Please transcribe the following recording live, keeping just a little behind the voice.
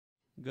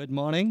Good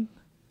morning,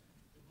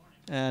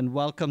 and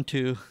welcome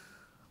to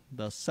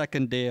the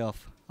second day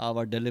of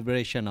our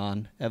deliberation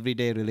on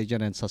everyday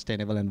religion and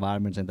sustainable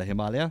environments in the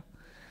Himalaya.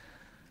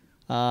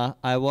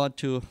 I want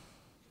to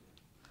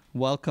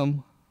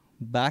welcome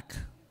back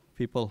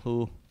people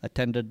who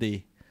attended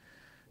the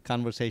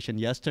conversation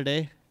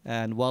yesterday,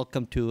 and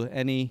welcome to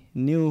any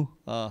new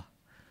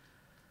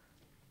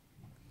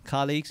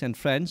colleagues and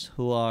friends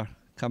who are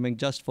coming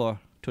just for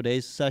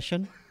today's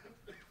session.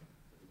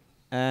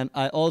 And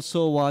I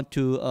also want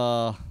to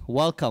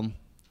welcome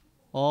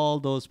all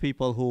those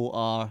people who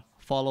are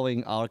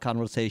following our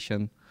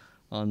conversation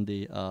on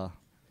the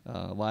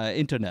via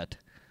internet.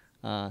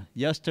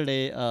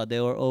 Yesterday,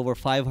 there were over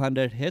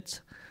 500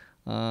 hits.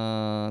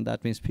 That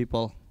means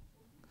people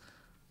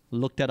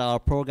looked at our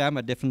program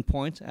at different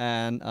points,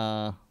 and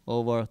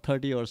over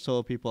 30 or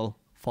so people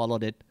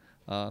followed it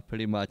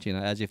pretty much,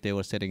 as if they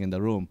were sitting in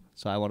the room.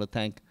 So I want to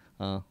thank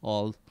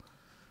all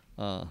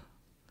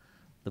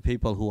the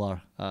people who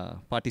are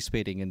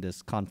participating in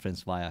this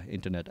conference via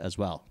internet as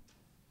well.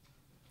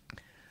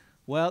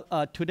 Well,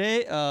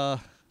 today's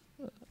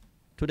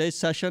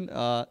session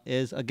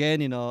is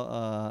again,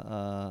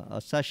 a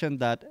session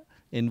that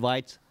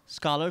invites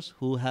scholars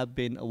who have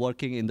been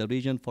working in the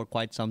region for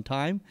quite some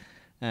time,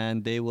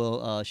 and they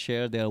will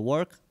share their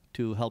work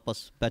to help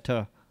us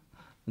better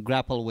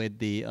grapple with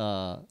the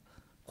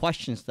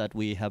questions that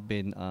we have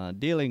been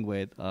dealing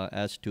with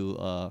as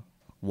to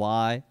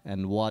why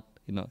and what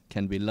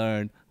can be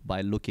learned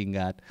by looking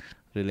at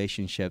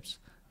relationships,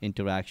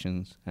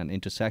 interactions, and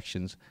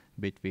intersections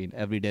between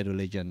everyday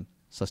religion,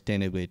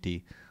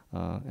 sustainability,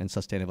 and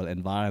sustainable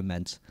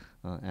environments,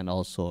 and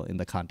also in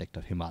the context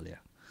of Himalaya.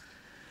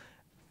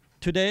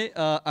 Today,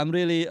 I'm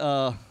really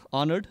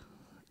honored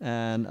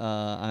and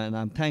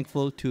I'm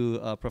thankful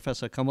to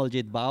Professor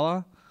Kamaljit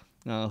Bawa,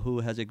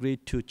 who has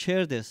agreed to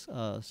chair this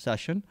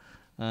session.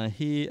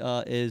 He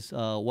is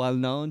well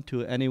known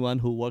to anyone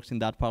who works in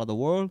that part of the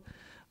world.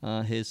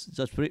 He's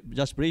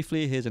just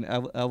briefly, he's an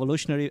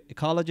evolutionary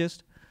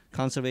ecologist,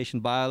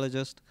 conservation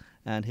biologist,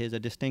 and he's a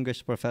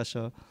distinguished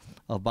professor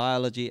of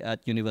biology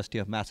at University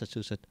of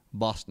Massachusetts,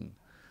 Boston.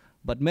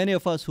 But many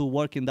of us who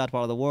work in that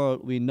part of the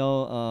world, we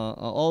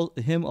know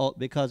him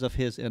because of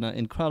his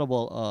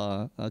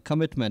incredible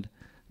commitment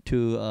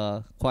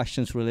to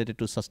questions related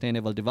to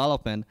sustainable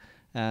development.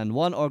 And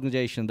one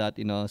organization that,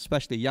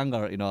 especially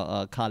younger,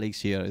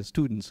 colleagues here,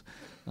 students,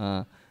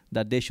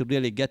 that they should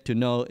really get to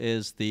know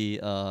is the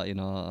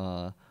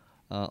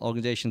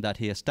organization that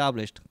he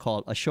established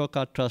called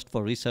Ashoka Trust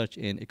for Research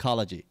in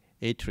Ecology,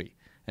 A3.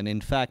 And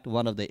in fact,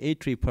 one of the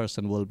A3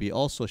 person will be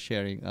also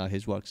sharing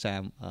his work,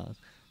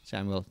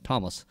 Samuel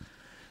Thomas.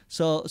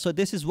 So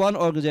this is one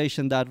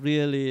organization that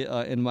really,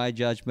 in my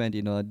judgment,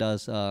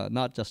 does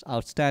not just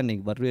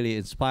outstanding, but really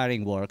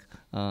inspiring work.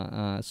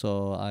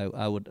 So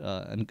I would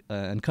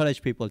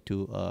encourage people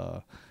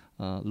to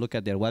look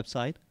at their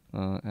website.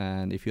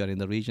 And if you are in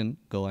the region,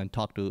 go and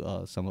talk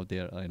to some of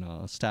their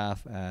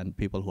staff and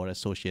people who are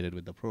associated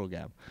with the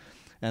program.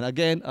 And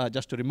again,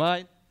 just to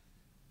remind,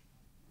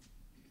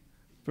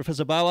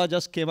 Professor Bawa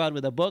just came out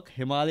with a book,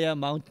 Himalaya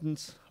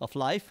Mountains of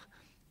Life.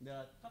 There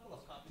are a couple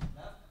of copies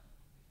left.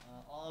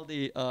 All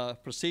the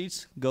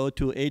proceeds go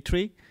to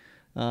A3.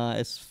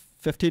 It's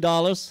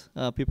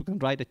 $50. People can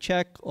write a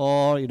check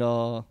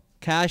or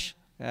cash.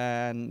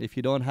 And if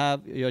you don't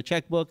have your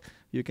checkbook,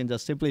 you can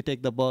just simply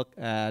take the book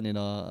and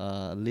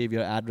leave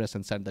your address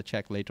and send the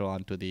check later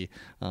on to the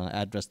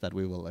address that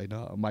we will,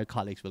 my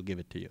colleagues will give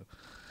it to you.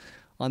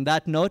 On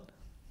that note,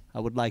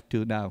 I would like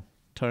to now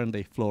turn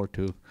the floor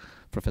to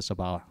Professor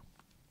Bawa.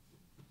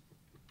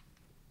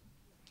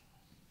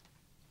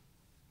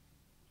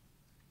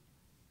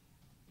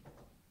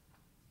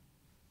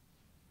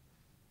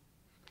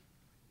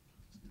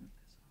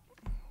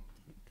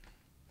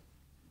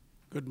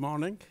 Good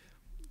morning,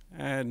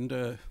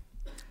 and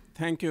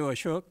thank you,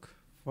 Ashok,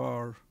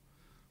 for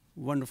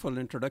wonderful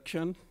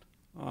introduction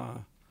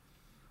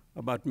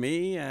about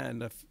me,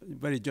 and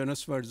very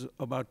generous words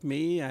about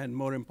me, and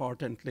more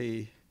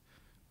importantly,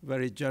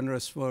 very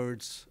generous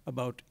words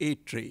about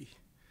A3.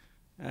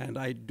 And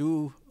I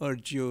do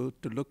urge you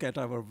to look at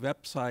our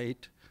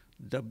website,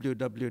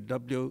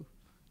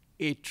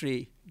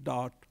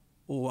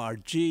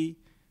 www.a3.org,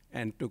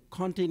 and to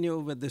continue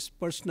with this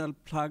personal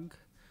plug.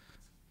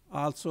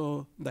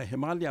 Also, the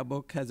Himalaya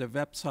book has a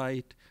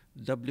website,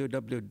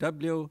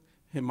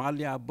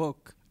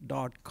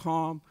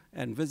 www.himalayabook.com,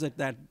 and visit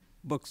that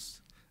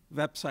book's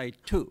website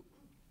too.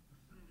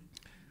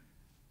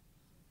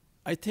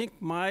 I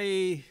think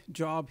my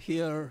job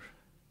here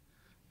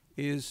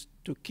is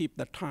to keep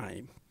the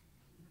time.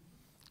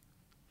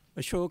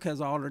 Ashok has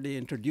already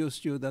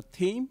introduced you the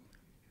theme,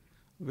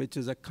 which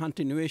is a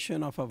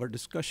continuation of our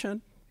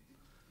discussion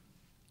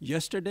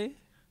yesterday,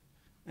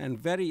 and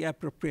very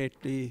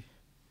appropriately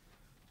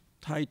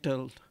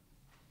titled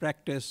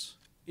Practice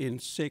in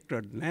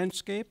Sacred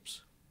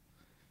Landscapes.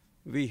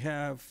 We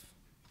have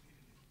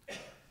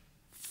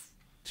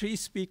 3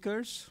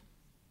 speakers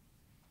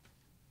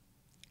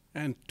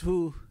and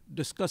 2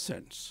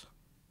 discussants.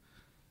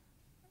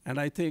 And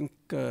I think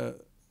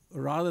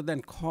rather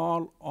than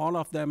call all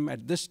of them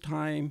at this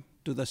time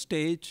to the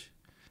stage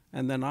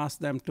and then ask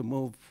them to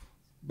move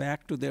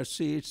back to their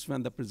seats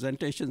when the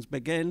presentations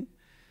begin,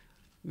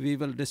 we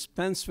will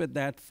dispense with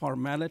that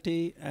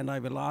formality, and I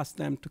will ask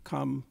them to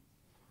come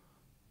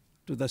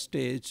to the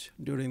stage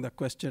during the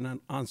question and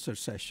answer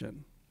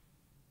session.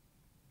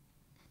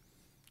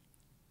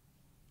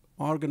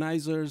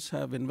 Organizers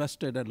have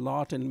invested a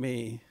lot in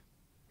me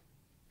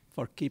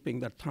for keeping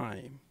the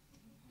time.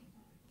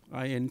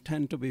 I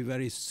intend to be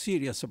very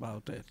serious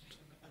about it.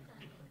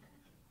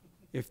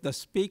 If the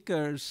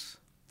speakers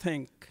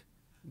think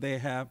they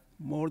have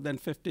more than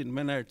 15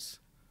 minutes,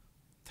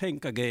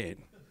 think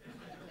again.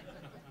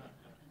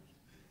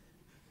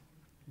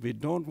 We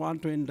don't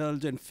want to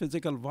indulge in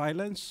physical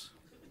violence,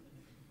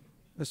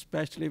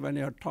 especially when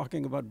you're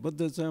talking about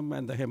Buddhism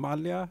and the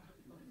Himalaya,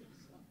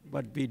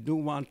 but we do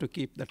want to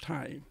keep the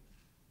time.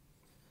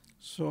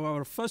 So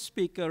our first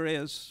speaker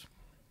is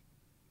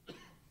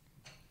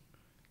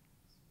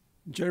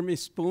Jeremy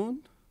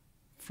Spoon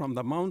from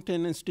the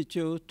Mountain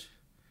Institute,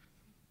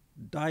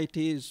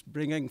 deities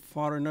bringing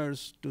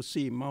foreigners to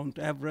see Mount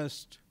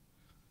Everest,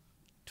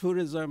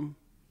 tourism,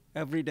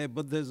 everyday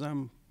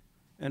Buddhism,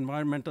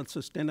 environmental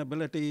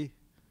sustainability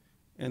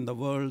in the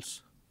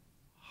world's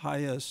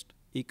highest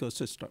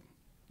ecosystem.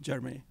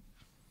 Jeremy.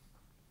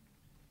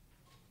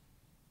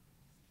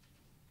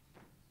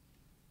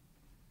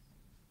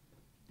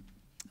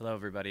 Hello,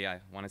 everybody.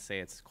 I want to say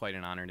it's quite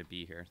an honor to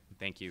be here.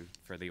 Thank you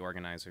for the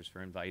organizers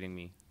for inviting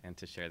me and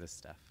to share this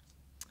stuff.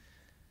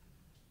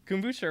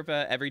 Khumbu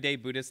Sherpa everyday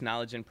Buddhist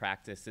knowledge and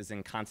practice is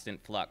in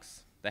constant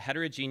flux. The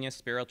heterogeneous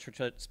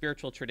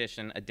spiritual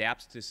tradition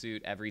adapts to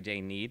suit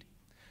everyday need.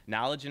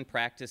 Knowledge and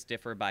practice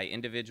differ by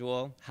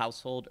individual,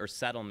 household, or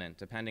settlement,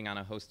 depending on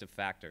a host of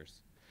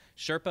factors.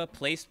 Sherpa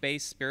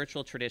place-based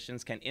spiritual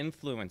traditions can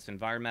influence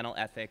environmental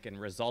ethic and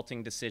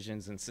resulting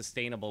decisions in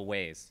sustainable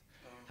ways.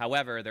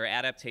 However, their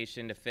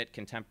adaptation to fit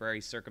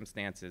contemporary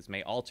circumstances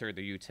may alter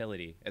their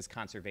utility as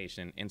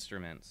conservation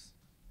instruments.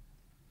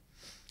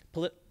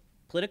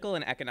 Political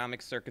and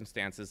economic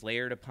circumstances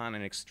layered upon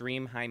an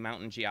extreme high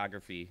mountain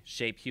geography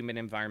shape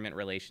human-environment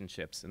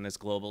relationships in this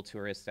global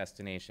tourist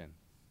destination.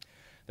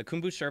 The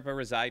Khumbu Sherpa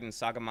reside in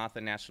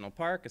Sagarmatha National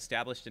Park,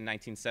 established in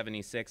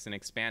 1976 and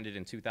expanded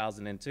in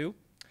 2002.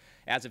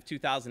 As of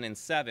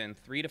 2007,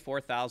 3,000 to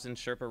 4,000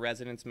 Sherpa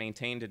residents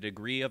maintained a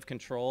degree of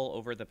control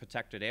over the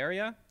protected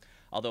area,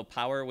 although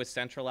power was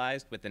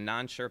centralized with the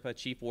non-Sherpa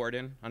chief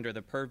warden under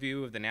the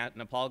purview of the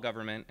Nepal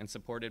government and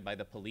supported by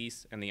the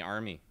police and the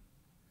army.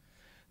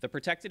 The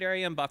protected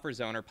area and buffer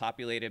zone are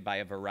populated by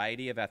a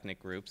variety of ethnic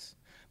groups.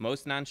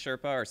 Most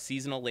non-Sherpa are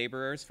seasonal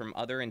laborers from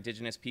other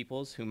indigenous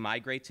peoples who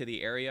migrate to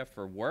the area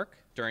for work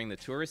during the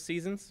tourist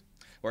seasons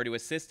or to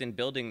assist in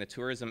building the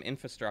tourism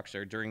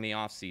infrastructure during the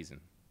off-season.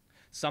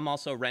 Some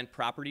also rent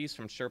properties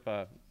from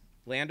Sherpa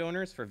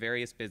landowners for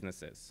various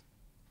businesses.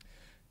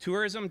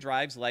 Tourism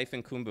drives life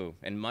in Khumbu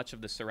and much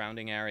of the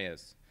surrounding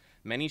areas.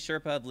 Many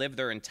Sherpa have lived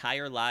their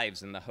entire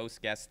lives in the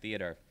host guest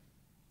theater.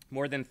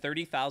 More than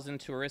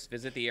 30,000 tourists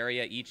visit the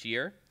area each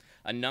year,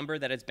 a number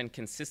that has been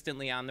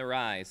consistently on the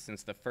rise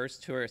since the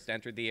first tourists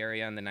entered the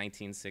area in the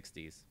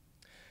 1960s.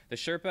 The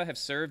Sherpa have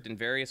served in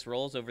various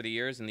roles over the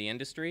years in the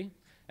industry,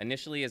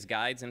 initially as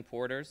guides and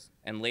porters,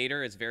 and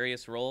later as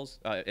various roles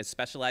as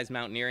specialized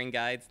mountaineering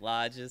guides,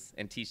 lodges,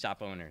 and tea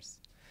shop owners.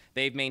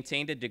 They've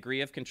maintained a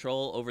degree of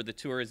control over the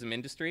tourism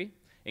industry,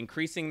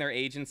 increasing their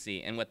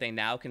agency in what they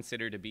now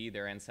consider to be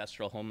their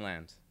ancestral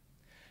homeland.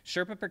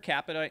 Sherpa per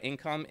capita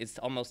income is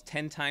almost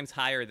 10 times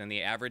higher than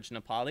the average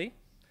Nepali.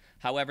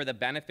 However, the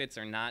benefits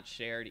are not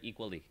shared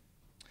equally.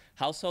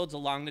 Households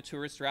along the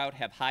tourist route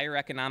have higher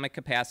economic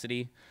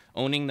capacity,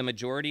 owning the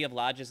majority of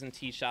lodges and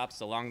tea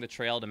shops along the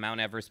trail to Mount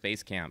Everest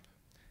Base Camp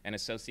and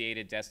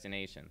associated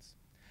destinations.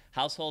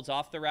 Households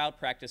off the route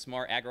practice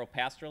more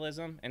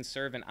agropastoralism and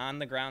serve in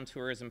on-the-ground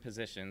tourism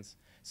positions,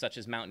 such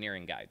as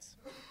mountaineering guides.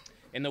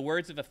 In the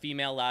words of a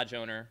female lodge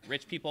owner,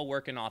 rich people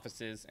work in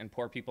offices and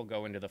poor people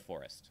go into the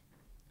forest.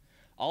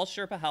 All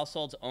Sherpa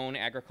households own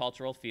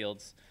agricultural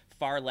fields,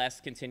 far less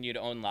continue to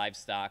own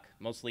livestock,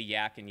 mostly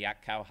yak and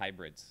yak cow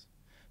hybrids.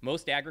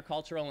 Most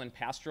agricultural and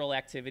pastoral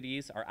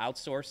activities are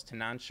outsourced to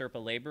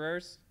non-Sherpa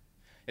laborers,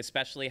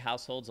 especially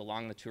households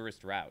along the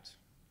tourist route.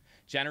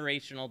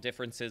 Generational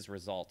differences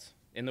result.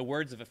 In the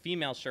words of a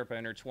female Sherpa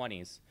in her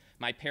 20s,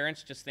 my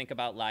parents just think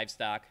about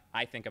livestock,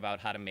 I think about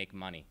how to make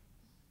money.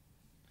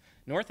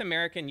 North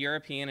American,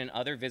 European, and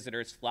other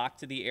visitors flock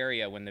to the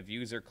area when the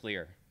views are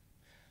clear.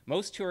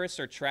 Most tourists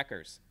are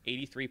trekkers,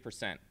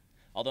 83%,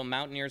 although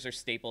mountaineers are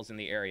staples in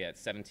the area at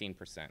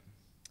 17%,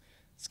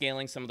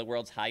 scaling some of the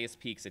world's highest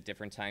peaks at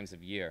different times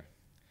of year.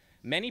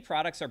 Many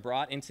products are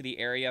brought into the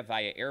area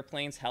via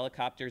airplanes,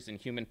 helicopters, and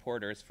human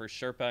porters for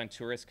Sherpa and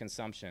tourist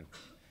consumption.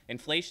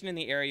 Inflation in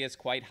the area is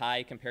quite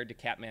high compared to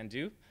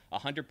Kathmandu,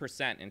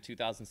 100% in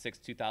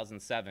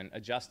 2006-2007,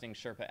 adjusting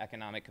Sherpa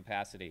economic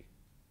capacity.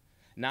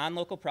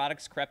 Non-local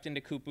products crept into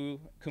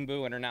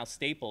Khumbu and are now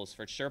staples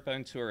for Sherpa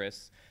and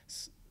tourists,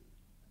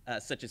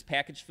 such as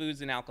packaged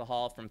foods and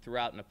alcohol from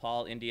throughout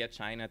Nepal, India,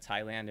 China,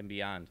 Thailand, and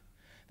beyond.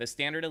 The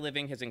standard of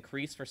living has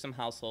increased for some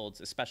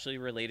households, especially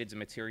related to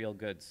material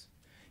goods.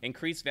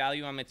 Increased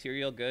value on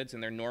material goods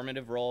and their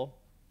normative role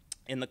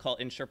in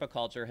Sherpa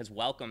culture has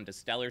welcomed a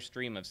stellar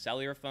stream of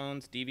cellular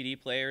phones,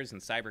 DVD players, and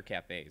cyber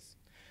cafes.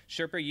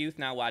 Sherpa youth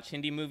now watch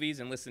Hindi movies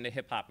and listen to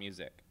hip-hop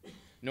music.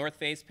 North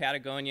Face,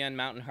 Patagonia, and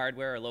Mountain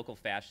Hardwear are local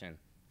fashion.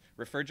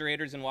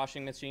 Refrigerators and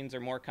washing machines are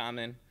more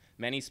common.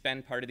 Many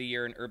spend part of the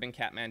year in urban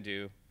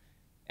Kathmandu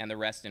and the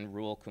rest in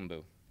rural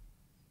Khumbu.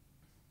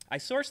 I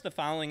sourced the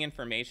following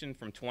information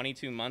from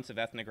 22 months of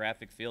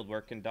ethnographic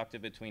fieldwork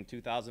conducted between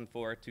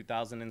 2004,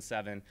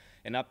 2007,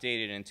 and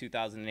updated in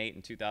 2008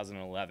 and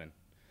 2011.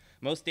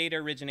 Most data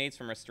originates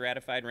from a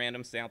stratified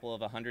random sample of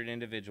 100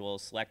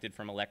 individuals selected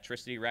from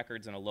electricity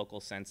records and a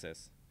local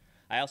census.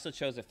 I also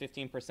chose a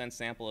 15%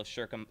 sample of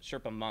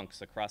Sherpa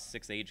monks across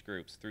 6 age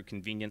groups through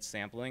convenience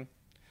sampling.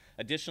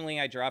 Additionally,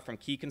 I draw from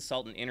key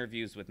consultant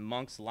interviews with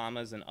monks,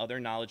 lamas, and other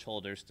knowledge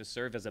holders to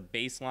serve as a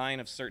baseline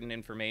of certain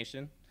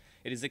information.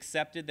 It is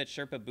accepted that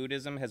Sherpa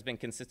Buddhism has been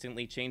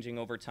consistently changing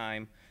over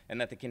time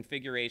and that the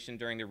configuration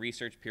during the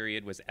research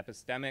period was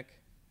epistemic,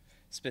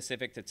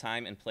 specific to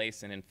time and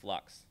place, and in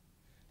flux.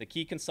 The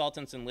key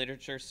consultants and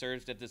literature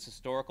serves as this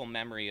historical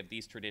memory of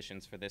these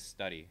traditions for this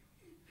study.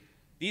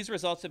 These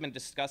results have been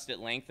discussed at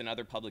length in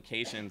other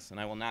publications, and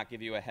I will not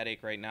give you a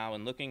headache right now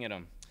in looking at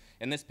them.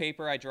 In this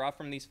paper, I draw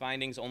from these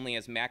findings only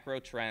as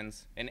macro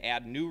trends and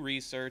add new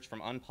research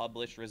from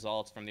unpublished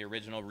results from the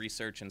original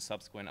research and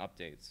subsequent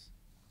updates.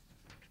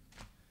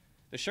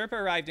 The Sherpa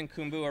arrived in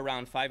Khumbu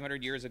around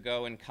 500 years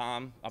ago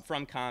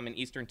from Kham in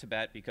eastern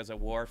Tibet because of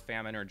war,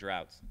 famine, or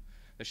droughts.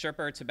 The Sherpa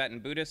are Tibetan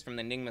Buddhists from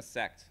the Nyingma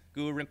sect.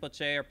 Guru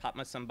Rinpoche, or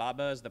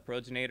Padmasambhava, is the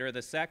progenitor of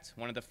the sect,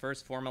 one of the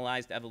first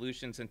formalized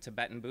evolutions in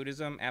Tibetan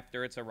Buddhism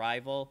after its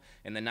arrival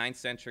in the 9th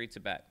century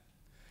Tibet.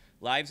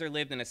 Lives are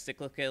lived in a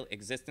cyclical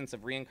existence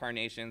of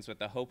reincarnations with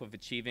the hope of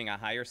achieving a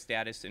higher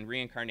status in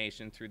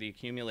reincarnation through the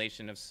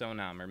accumulation of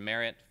sonam, or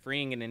merit,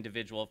 freeing an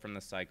individual from the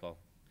cycle.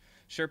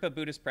 Sherpa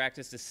Buddhist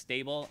practice is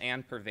stable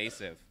and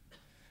pervasive.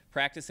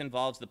 Practice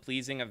involves the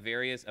pleasing of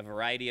a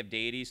variety of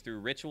deities through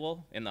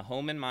ritual in the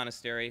home and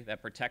monastery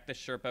that protect the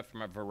Sherpa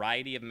from a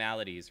variety of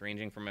maladies,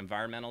 ranging from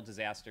environmental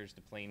disasters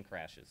to plane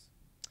crashes.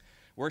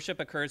 Worship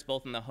occurs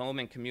both in the home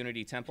and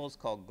community temples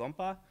called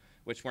gompa,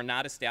 which were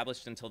not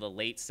established until the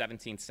late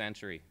 17th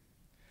century.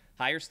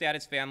 Higher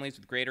status families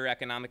with greater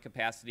economic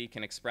capacity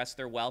can express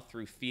their wealth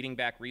through feeding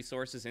back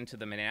resources into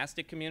the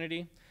monastic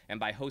community and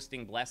by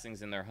hosting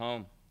blessings in their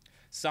home.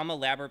 Some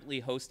elaborately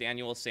host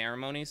annual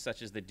ceremonies,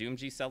 such as the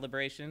Dumji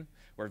celebration,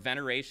 where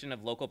veneration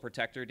of local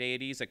protector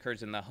deities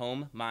occurs in the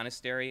home,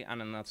 monastery,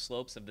 and on the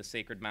slopes of the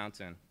sacred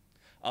mountain.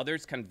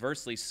 Others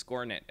conversely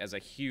scorn it as a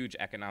huge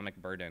economic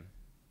burden.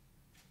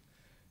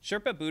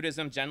 Sherpa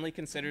Buddhism generally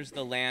considers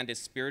the land as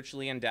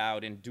spiritually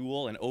endowed in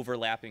dual and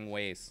overlapping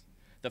ways.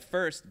 The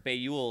first,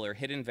 Bayul, or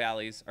hidden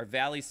valleys, are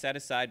valleys set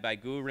aside by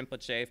Guru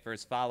Rinpoche for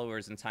his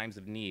followers in times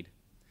of need.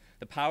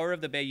 The power of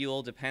the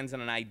Bayul depends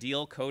on an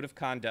ideal code of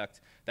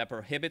conduct that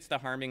prohibits the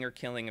harming or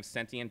killing of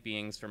sentient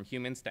beings, from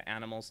humans to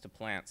animals to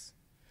plants.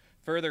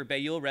 Further,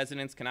 Bayul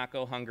residents cannot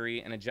go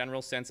hungry, and a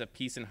general sense of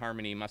peace and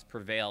harmony must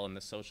prevail in the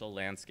social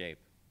landscape.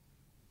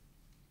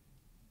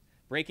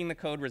 Breaking the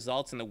code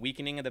results in the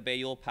weakening of the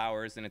Bayul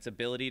powers and its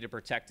ability to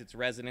protect its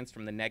residents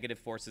from the negative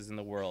forces in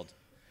the world.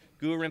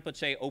 Guru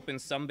Rinpoche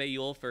opens some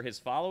Bayul for his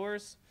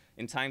followers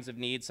in times of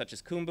need, such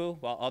as Khumbu,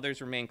 while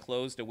others remain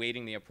closed,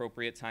 awaiting the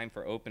appropriate time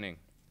for opening.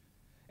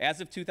 As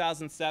of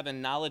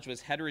 2007, knowledge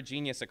was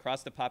heterogeneous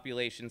across the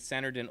population,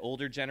 centered in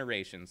older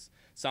generations,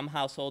 some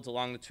households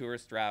along the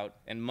tourist route,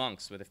 and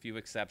monks, with a few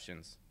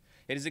exceptions.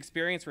 It has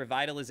experienced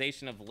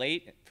revitalization of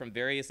late from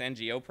various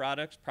NGO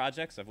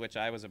projects, of which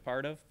I was a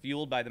part of,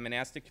 fueled by the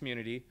monastic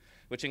community,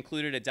 which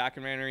included a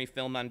documentary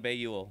film on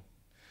Bayul.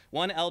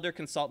 One elder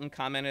consultant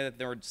commented that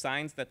there were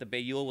signs that the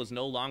Bayul was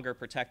no longer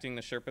protecting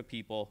the Sherpa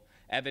people,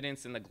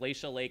 evidence in the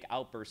Glacial Lake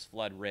outburst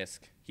flood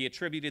risk. He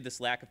attributed this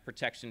lack of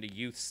protection to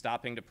youth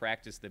stopping to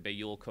practice the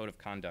Bayul code of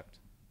conduct.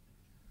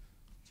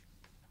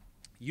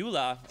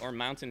 Yula, or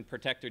mountain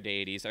protector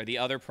deities, are the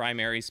other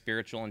primary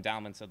spiritual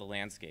endowments of the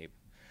landscape.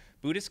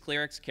 Buddhist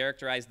clerics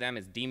characterize them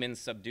as demons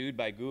subdued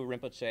by Guru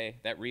Rinpoche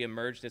that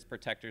re-emerged as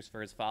protectors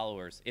for his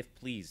followers, if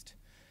pleased.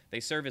 They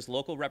serve as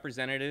local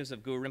representatives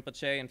of Guru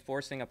Rinpoche,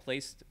 enforcing a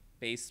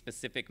place-based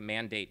specific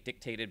mandate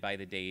dictated by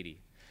the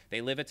deity. They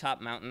live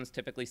atop mountains,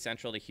 typically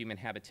central to human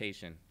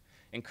habitation.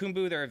 In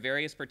Khumbu, there are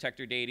various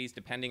protector deities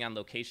depending on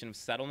location of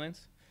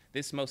settlement,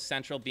 this most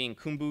central being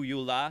Khumbu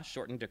Yula,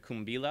 shortened to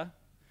Kumbila.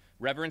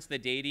 Reverence the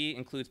deity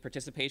includes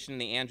participation in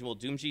the annual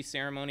Dumji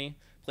ceremony,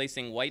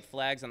 placing white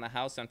flags on the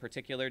house on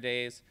particular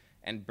days,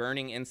 and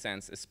burning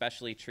incense,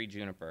 especially tree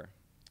juniper.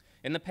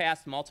 In the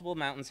past, multiple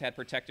mountains had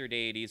protector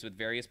deities with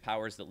various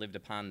powers that lived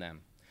upon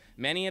them.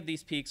 Many of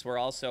these peaks were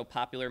also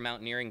popular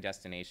mountaineering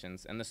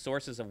destinations and the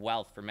sources of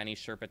wealth for many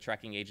Sherpa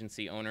trekking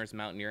agency owners,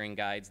 mountaineering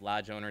guides,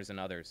 lodge owners, and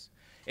others.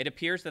 It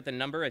appears that the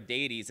number of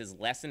deities is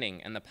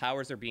lessening and the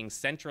powers are being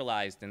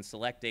centralized in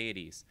select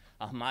deities,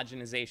 a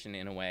homogenization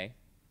in a way.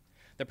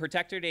 The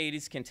protector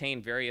deities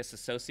contain various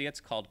associates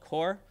called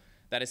kor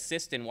that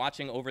assist in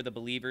watching over the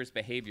believer's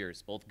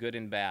behaviors, both good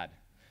and bad.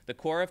 The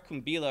core of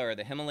Kumbila are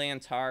the Himalayan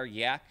tahr,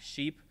 yak,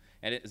 sheep,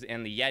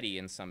 and the yeti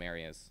in some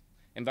areas.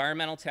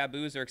 Environmental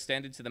taboos are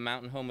extended to the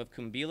mountain home of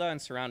Kumbila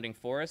and surrounding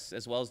forests,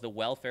 as well as the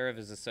welfare of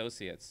his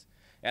associates.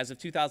 As of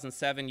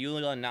 2007,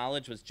 Yula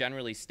knowledge was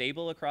generally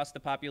stable across the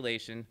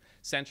population,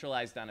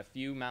 centralized on a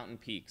few mountain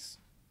peaks.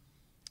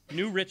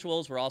 New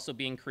rituals were also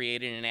being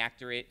created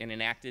and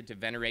enacted to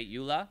venerate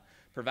Yula,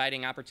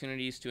 providing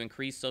opportunities to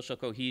increase social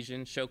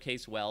cohesion,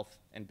 showcase wealth,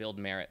 and build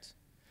merit.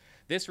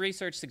 This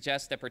research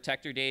suggests that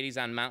protector deities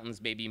on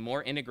mountains may be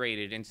more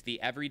integrated into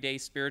the everyday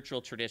spiritual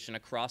tradition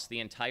across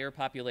the entire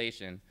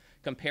population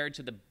compared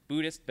to the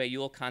Buddhist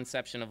Bayul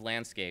conception of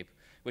landscape,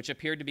 which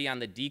appeared to be on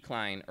the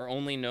decline or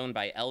only known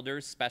by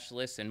elders,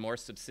 specialists, and more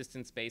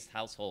subsistence-based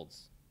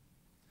households.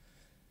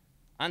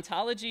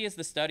 Ontology is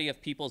the study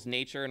of people's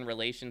nature and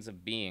relations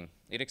of being.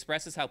 It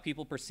expresses how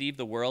people perceive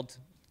the world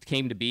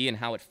came to be and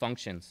how it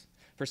functions.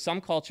 For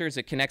some cultures,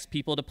 it connects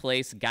people to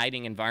place,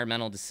 guiding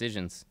environmental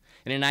decisions.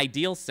 In an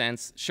ideal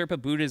sense,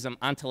 Sherpa Buddhism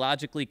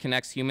ontologically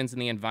connects humans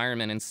and the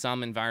environment in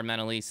some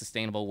environmentally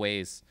sustainable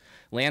ways.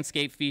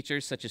 Landscape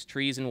features such as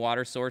trees and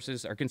water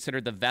sources are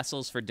considered the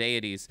vessels for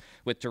deities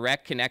with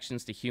direct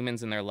connections to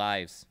humans in their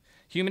lives.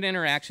 Human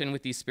interaction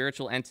with these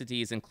spiritual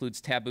entities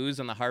includes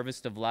taboos on the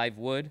harvest of live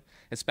wood,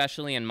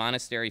 especially in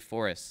monastery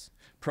forests,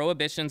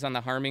 prohibitions on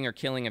the harming or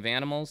killing of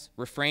animals,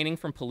 refraining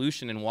from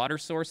pollution in water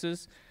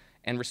sources,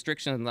 and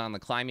restrictions on the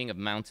climbing of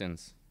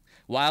mountains.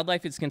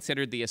 Wildlife is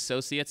considered the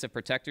associates of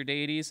protector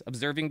deities,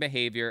 observing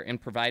behavior and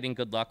providing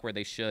good luck where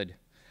they should.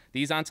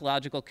 These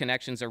ontological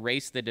connections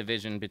erase the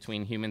division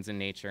between humans and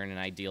nature in an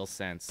ideal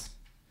sense.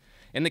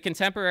 In the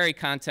contemporary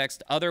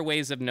context, other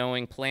ways of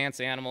knowing, plants,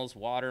 animals,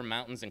 water,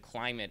 mountains, and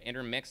climate,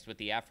 intermixed with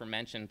the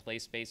aforementioned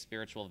place-based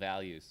spiritual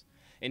values.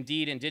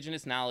 Indeed,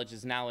 indigenous knowledge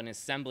is now an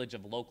assemblage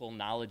of local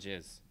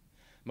knowledges.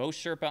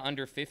 Most Sherpa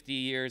under 50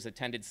 years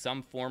attended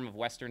some form of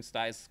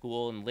Western-style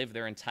school and lived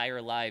their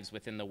entire lives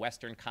within the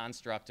Western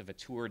construct of a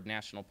toured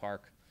national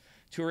park.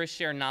 Tourists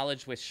share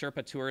knowledge with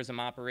Sherpa tourism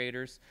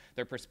operators,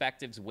 their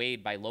perspectives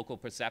weighed by local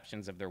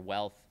perceptions of their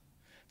wealth.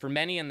 For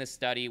many in this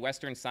study,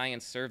 Western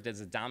science served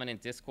as a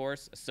dominant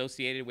discourse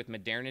associated with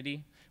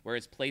modernity,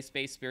 whereas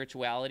place-based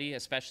spirituality,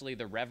 especially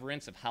the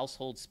reverence of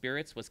household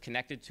spirits, was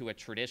connected to a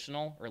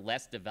traditional or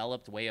less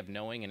developed way of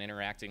knowing and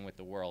interacting with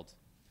the world.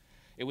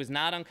 It was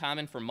not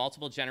uncommon for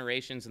multiple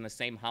generations in the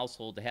same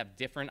household to have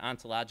different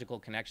ontological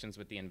connections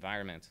with the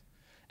environment.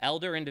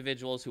 Elder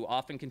individuals who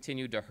often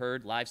continued to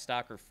herd,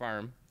 livestock, or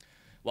farm,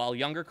 while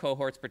younger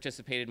cohorts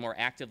participated more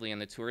actively in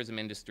the tourism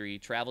industry,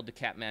 traveled to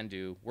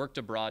Kathmandu, worked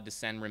abroad to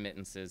send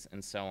remittances,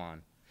 and so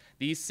on.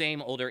 These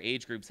same older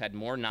age groups had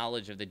more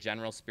knowledge of the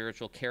general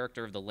spiritual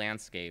character of the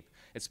landscape,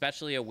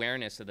 especially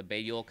awareness of the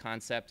Bayul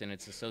concept and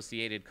its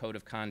associated code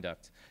of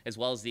conduct, as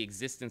well as the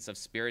existence of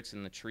spirits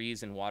in the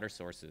trees and water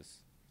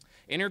sources.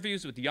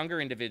 Interviews with younger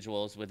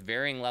individuals with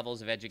varying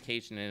levels of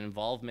education and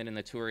involvement in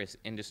the tourist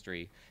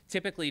industry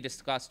typically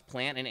discussed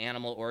plant and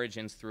animal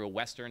origins through a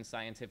Western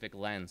scientific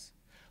lens.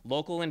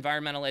 Local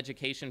environmental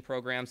education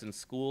programs in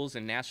schools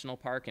and national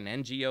park and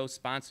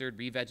NGO-sponsored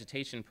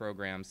revegetation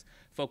programs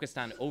focused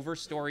on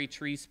overstory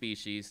tree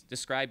species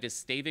described as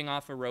staving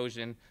off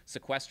erosion,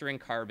 sequestering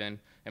carbon,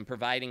 and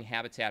providing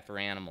habitat for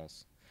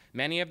animals.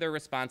 Many of their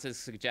responses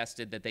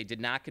suggested that they did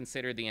not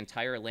consider the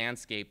entire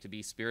landscape to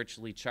be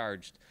spiritually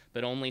charged,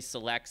 but only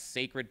select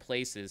sacred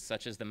places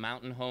such as the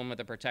mountain home of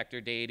the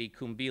protector deity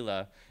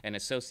Kumbila and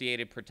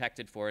associated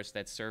protected forests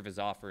that serve as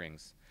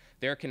offerings.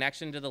 Their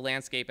connection to the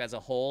landscape as a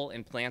whole,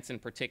 and plants in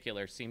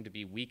particular, seemed to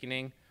be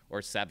weakening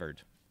or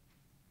severed.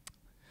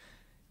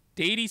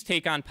 Deities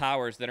take on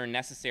powers that are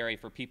necessary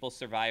for people's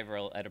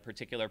survival at a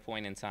particular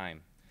point in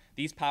time.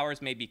 These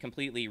powers may be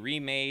completely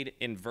remade,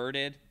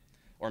 inverted,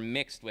 or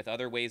mixed with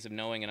other ways of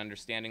knowing and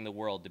understanding the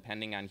world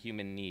depending on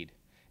human need.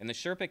 In the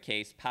Sherpa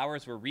case,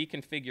 powers were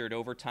reconfigured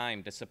over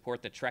time to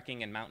support the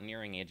trekking and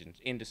mountaineering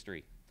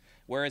industry.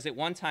 Whereas at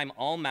one time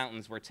all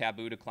mountains were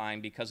taboo to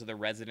climb because of the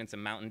residence of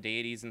mountain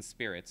deities and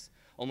spirits,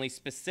 only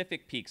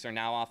specific peaks are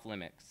now off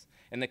limits.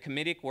 In the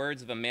comedic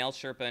words of a male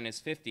Sherpa in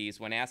his 50s,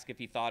 when asked if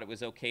he thought it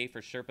was okay for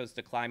Sherpas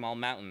to climb all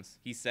mountains,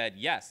 he said,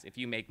 "Yes, if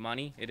you make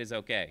money, it is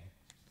okay."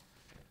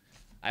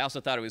 I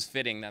also thought it was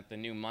fitting that the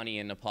new money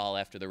in Nepal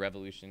after the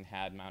revolution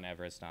had Mount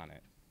Everest on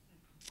it.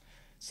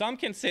 Some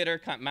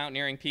consider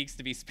mountaineering peaks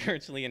to be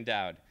spiritually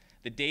endowed.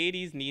 The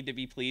deities need to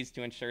be pleased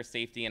to ensure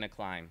safety in a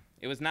climb.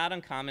 It was not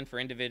uncommon for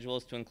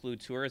individuals to include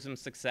tourism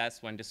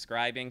success when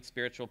describing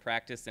spiritual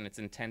practice and its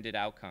intended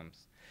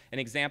outcomes. An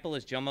example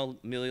is Jomo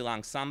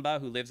Mililang Samba,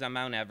 who lives on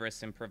Mount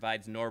Everest and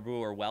provides Norbu,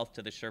 or wealth,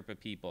 to the Sherpa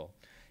people.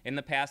 In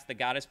the past, the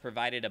goddess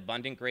provided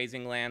abundant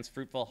grazing lands,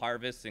 fruitful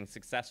harvests, and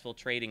successful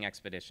trading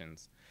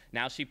expeditions.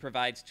 Now she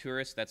provides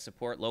tourists that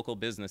support local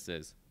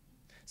businesses.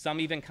 Some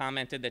even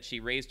commented that she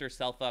raised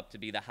herself up to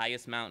be the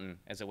highest mountain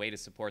as a way to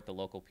support the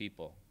local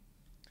people.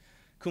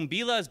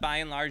 Kumbila is by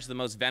and large the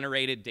most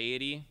venerated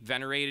deity,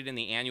 venerated in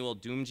the annual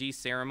Dumji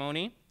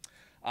ceremony.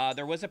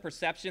 There was a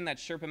perception that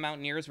Sherpa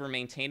mountaineers were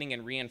maintaining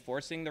and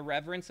reinforcing the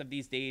reverence of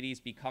these deities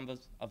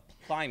because of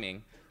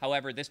climbing.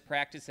 However, this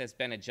practice has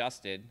been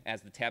adjusted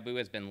as the taboo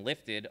has been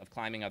lifted of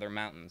climbing other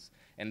mountains,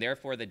 and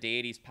therefore the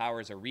deities'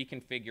 powers are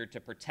reconfigured to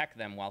protect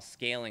them while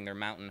scaling their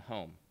mountain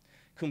home.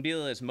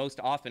 Kumbila is most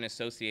often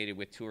associated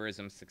with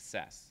tourism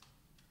success.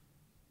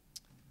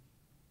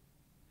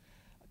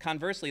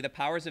 Conversely, the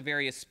powers of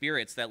various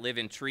spirits that live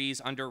in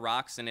trees, under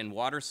rocks, and in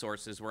water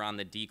sources were on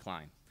the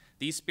decline.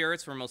 These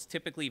spirits were most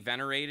typically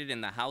venerated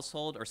in the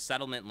household or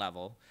settlement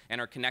level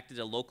and are connected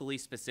to locally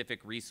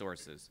specific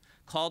resources.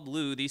 Called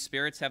Lu, these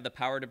spirits have the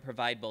power to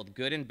provide both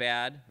good and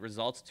bad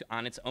results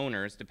on its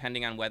owners,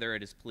 depending on whether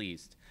it is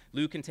pleased.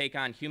 Lu can take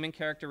on human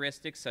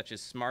characteristics such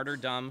as smart or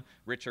dumb,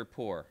 rich or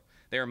poor.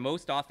 They are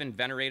most often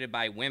venerated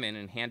by women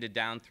and handed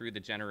down through the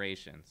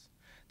generations.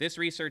 This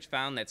research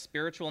found that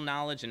spiritual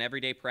knowledge and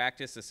everyday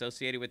practice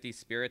associated with these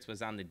spirits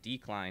was on the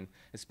decline,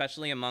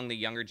 especially among the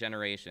younger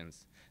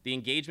generations. The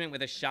engagement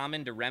with a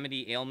shaman to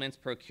remedy ailments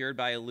procured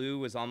by a Lu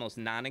was almost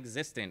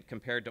non-existent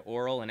compared to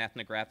oral and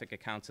ethnographic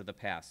accounts of the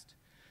past.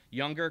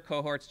 Younger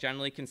cohorts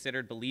generally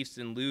considered beliefs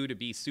in Lu to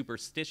be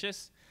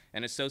superstitious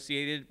and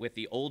associated with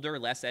the older,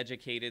 less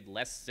educated,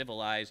 less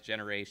civilized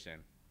generation.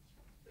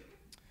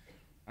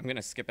 I'm going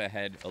to skip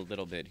ahead a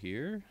little bit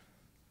here.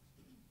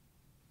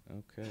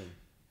 Okay.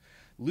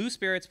 Lu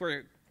spirits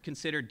were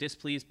considered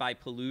displeased by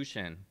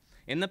pollution.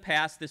 In the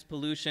past, this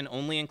pollution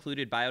only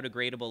included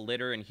biodegradable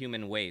litter and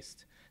human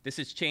waste. This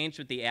has changed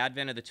with the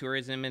advent of the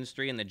tourism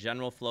industry and the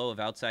general flow of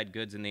outside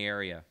goods in the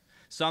area.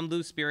 Some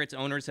Lu spirits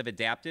owners have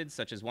adapted,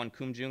 such as one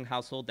Kumjung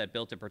household that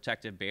built a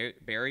protective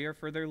barrier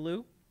for their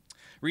Lu.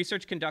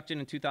 Research conducted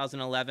in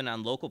 2011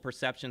 on local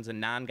perceptions of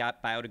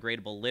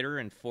non-biodegradable litter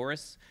in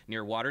forests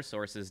near water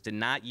sources did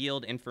not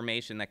yield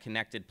information that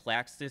connected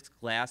plastics,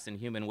 glass, and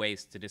human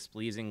waste to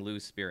displeasing Lu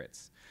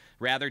spirits.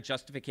 Rather,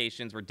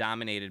 justifications were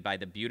dominated by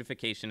the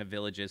beautification of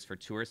villages for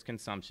tourist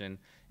consumption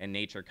and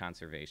nature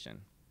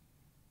conservation.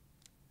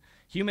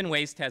 Human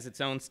waste has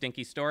its own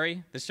stinky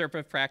story. The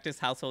Sherpa practiced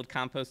household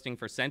composting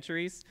for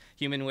centuries.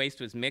 Human waste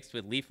was mixed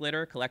with leaf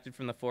litter collected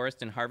from the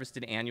forest and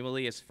harvested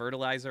annually as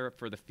fertilizer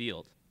for the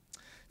fields.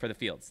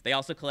 They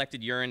also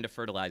collected urine to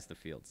fertilize the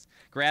fields.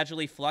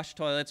 Gradually, flush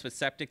toilets with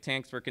septic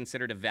tanks were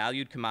considered a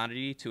valued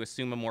commodity to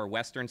assume a more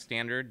Western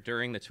standard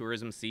during the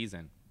tourism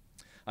season.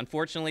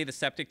 Unfortunately, the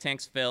septic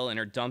tanks fill and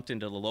are dumped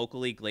into the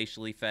locally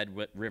glacially fed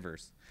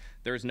rivers.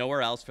 There is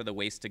nowhere else for the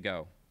waste to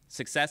go.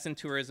 Success in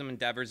tourism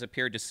endeavors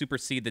appeared to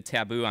supersede the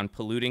taboo on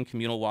polluting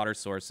communal water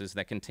sources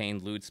that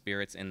contained lewd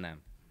spirits in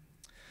them.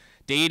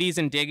 Deities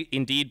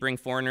indeed bring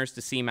foreigners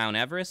to see Mount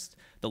Everest.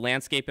 The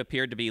landscape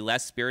appeared to be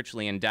less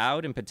spiritually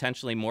endowed and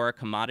potentially more a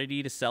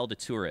commodity to sell to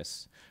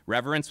tourists.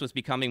 Reverence was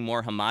becoming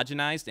more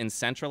homogenized and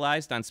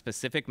centralized on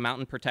specific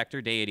mountain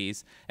protector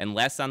deities and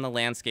less on the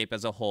landscape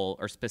as a whole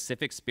or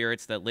specific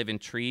spirits that live in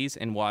trees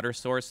and water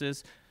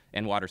sources.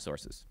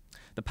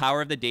 The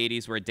power of the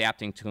deities were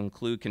adapting to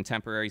include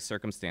contemporary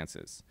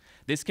circumstances.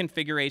 This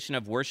configuration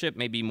of worship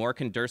may be more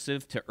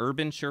conducive to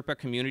urban Sherpa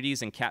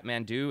communities in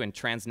Kathmandu and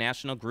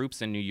transnational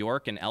groups in New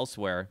York and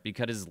elsewhere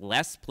because it is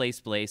less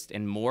place-based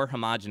and more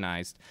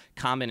homogenized,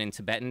 common in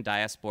Tibetan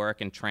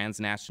diasporic and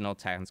transnational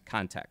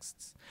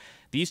contexts.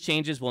 These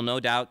changes will no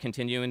doubt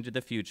continue into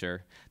the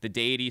future. The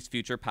deities'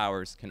 future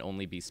powers can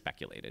only be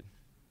speculated.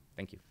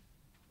 Thank you.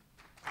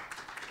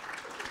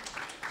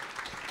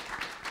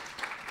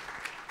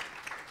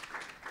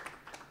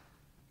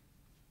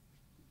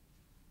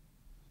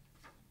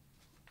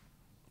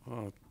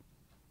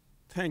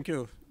 Thank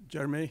you,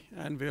 Jeremy,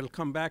 and we'll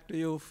come back to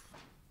you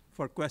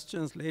for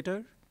questions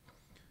later.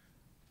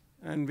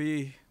 And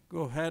we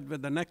go ahead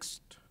with the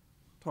next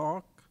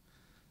talk,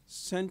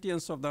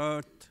 Sentience of the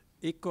Earth,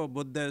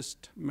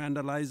 Eco-Buddhist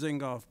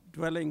Mandalizing of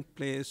Dwelling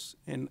Place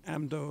in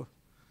Amdo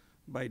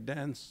by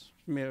Dan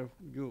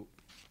Smear-Gu.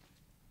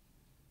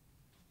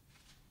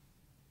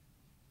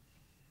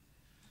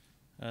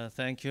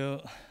 Thank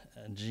you,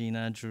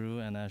 Gina, Drew,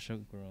 and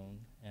Ashok Grown,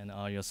 and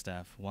all your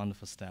staff,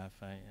 wonderful staff.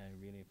 I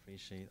really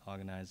appreciate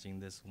organizing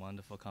this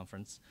wonderful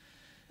conference.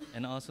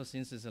 And also,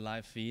 since it's a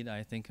live feed,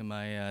 I think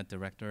my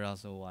director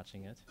also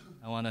watching it.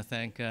 I want to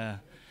thank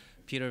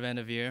Peter Van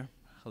der Veer.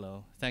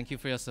 Hello. Thank you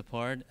for your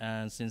support.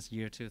 And since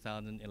year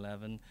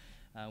 2011,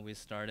 we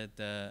started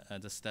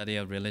the study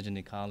of religion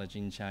ecology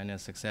in China,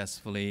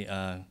 successfully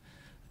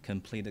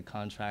completed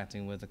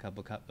contracting with a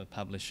couple of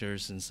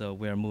publishers, and so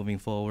we're moving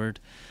forward.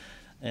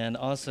 And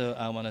also,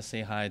 I want to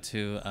say hi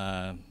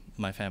to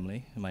my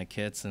family, my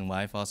kids and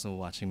wife also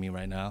watching me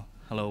right now.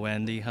 Hello,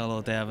 Wendy.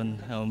 Hello, Devin.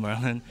 Hello,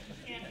 Merlin.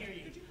 Can't hear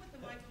you. Could you put the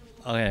mic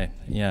a little Okay,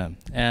 yeah.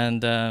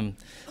 And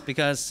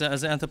because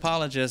as an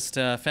anthropologist,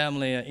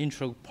 family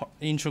is an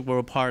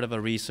integral part of a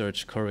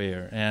research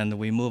career. And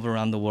we move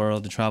around the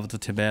world, travel to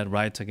Tibet,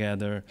 write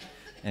together,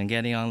 and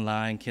getting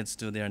online, kids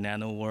do their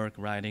nano work,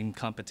 writing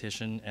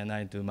competition, and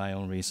I do my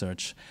own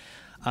research.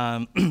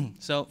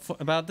 So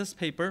about this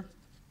paper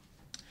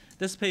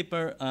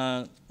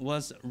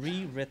was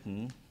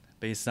rewritten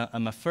based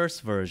on my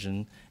first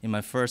version in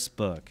my first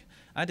book.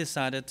 I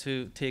decided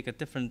to take a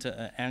different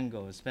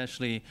angle,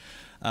 especially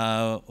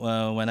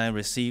when I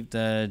received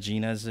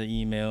Gina's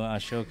email,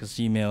 Ashoka's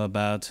email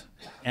about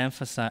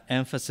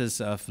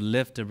emphasis of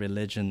lived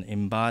religion,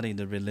 embodied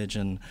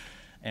religion,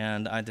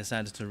 and I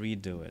decided to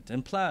redo it.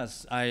 And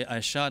plus, I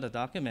shot a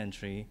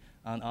documentary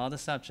on all the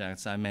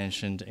subjects I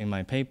mentioned in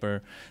my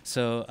paper,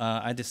 so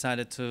I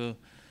decided to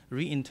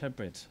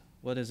reinterpret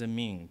what does it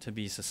mean to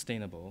be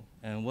sustainable,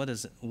 and what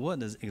does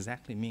it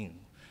exactly mean?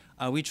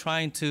 Are we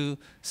trying to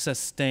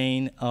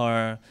sustain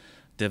our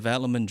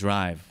development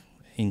drive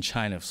in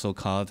China,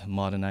 so-called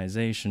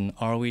modernization?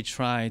 Are we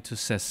trying to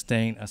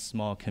sustain a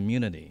small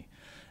community?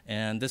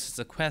 And this is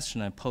a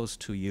question I pose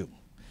to you.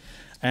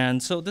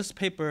 And so this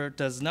paper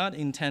does not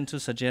intend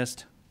to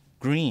suggest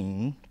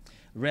green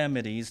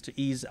remedies to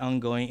ease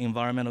ongoing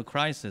environmental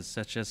crises,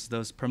 such as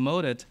those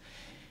promoted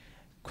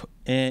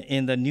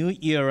in the new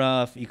era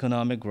of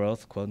economic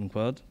growth, quote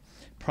unquote,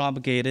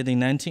 propagated in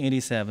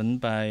 1987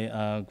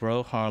 by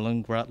Gro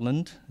Harlem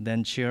Brundtland,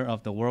 then chair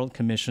of the World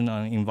Commission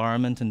on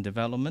Environment and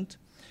Development.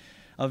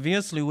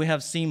 Obviously, we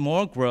have seen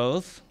more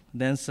growth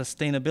than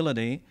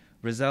sustainability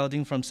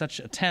resulting from such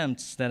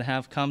attempts that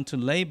have come to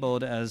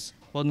labeled as,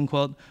 quote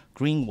unquote,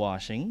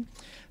 greenwashing,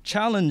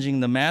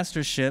 challenging the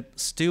mastership,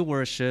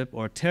 stewardship,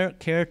 or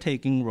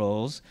caretaking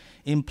roles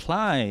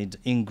implied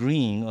in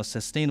green or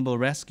sustainable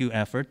rescue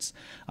efforts.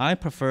 I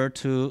prefer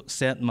to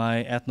set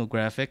my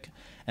ethnographic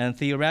and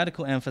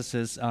theoretical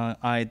emphasis on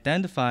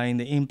identifying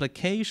the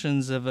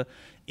implications of an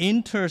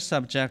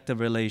intersubjective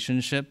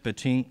relationship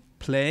between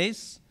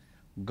place,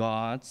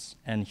 gods,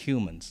 and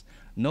humans.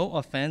 No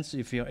offense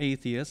if you're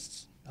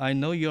atheists. I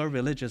know you're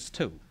religious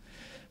too.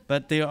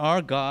 But there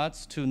are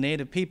gods to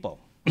native people.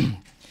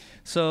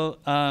 So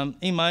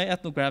in my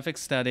ethnographic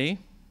study,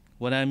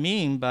 what I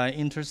mean by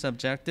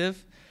intersubjective,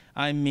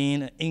 I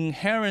mean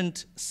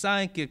inherent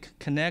psychic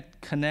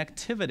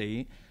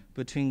connectivity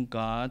between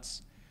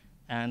gods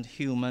and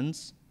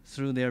humans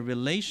through their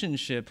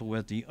relationship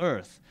with the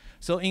earth.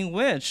 So in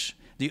which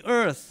the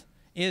earth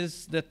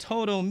is the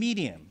total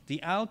medium,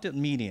 the ultimate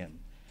medium.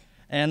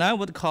 And I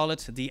would call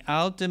it the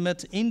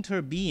ultimate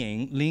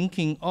interbeing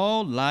linking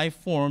all life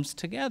forms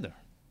together.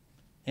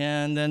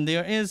 And then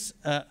there is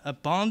a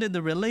bonded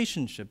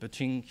relationship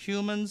between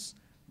humans,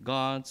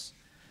 gods,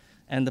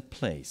 and the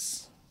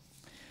place.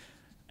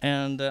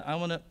 And I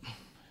want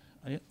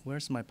to,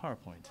 where's my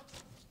PowerPoint?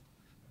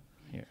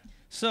 Here.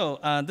 So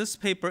this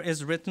paper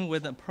is written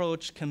with an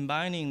approach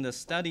combining the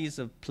studies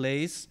of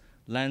place,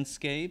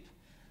 landscape,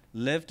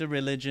 lived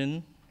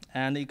religion,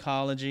 and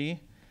ecology.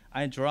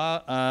 I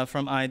draw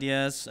from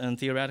ideas and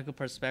theoretical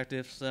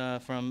perspectives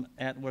from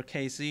Edward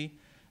Casey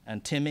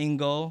and Tim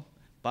Ingold,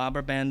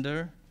 Barbara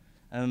Bender,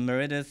 and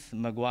Meredith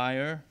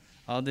Maguire,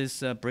 all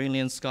these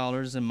brilliant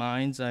scholars and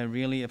minds. I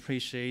really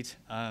appreciate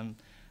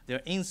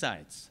their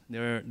insights,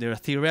 their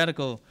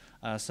theoretical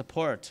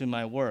support to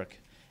my work.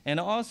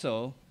 And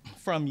also,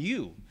 from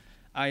you,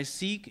 I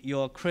seek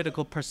your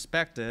critical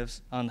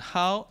perspectives on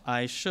how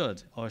I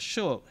should or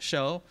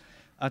shall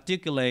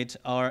articulate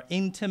our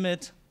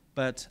intimate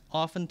but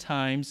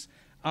oftentimes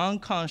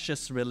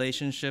unconscious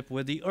relationship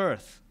with the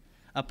earth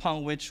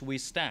upon which we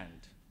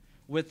stand,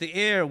 with the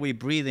air we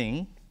breathe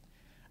in,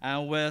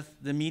 and with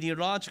the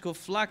meteorological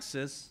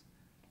fluxes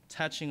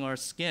touching our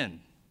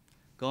skin,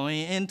 going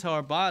into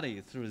our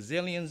body through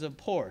zillions of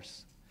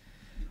pores.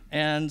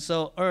 And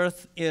so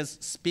earth is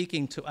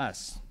speaking to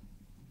us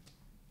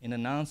in a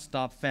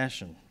nonstop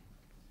fashion.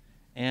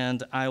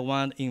 And I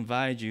want to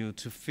invite you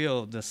to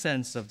feel the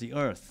sense of the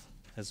earth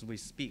as we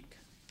speak.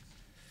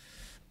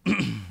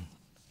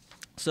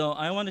 So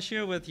I want to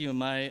share with you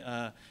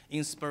my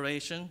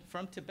inspiration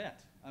from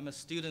Tibet. I'm a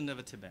student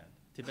of Tibet,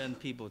 Tibetan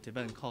people,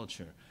 Tibetan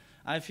culture.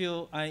 I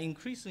feel I'm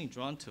increasingly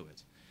drawn to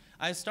it.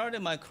 I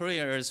started my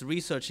career as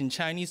researching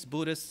Chinese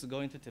Buddhists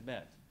going to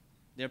Tibet,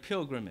 their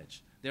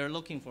pilgrimage. They're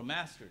looking for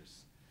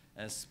masters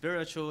and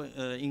spiritual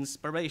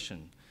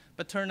inspiration.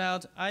 But turn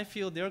out, I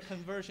feel their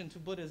conversion to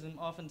Buddhism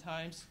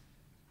oftentimes,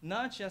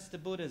 not just the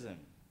Buddhism,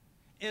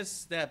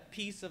 it's that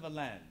piece of a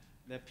land,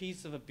 that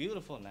piece of a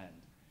beautiful land.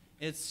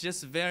 It's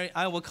just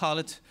I would call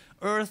it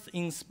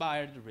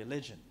earth-inspired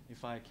religion,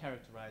 if I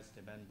characterize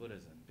Tibetan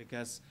Buddhism.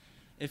 Because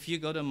if you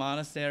go to a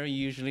monastery,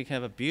 you usually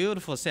have a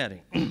beautiful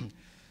setting.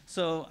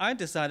 So I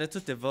decided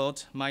to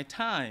devote my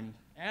time,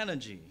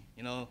 energy,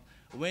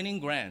 winning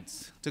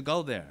grants to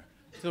go there,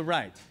 to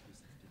write.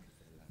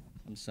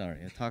 I'm sorry,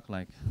 I talk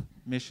like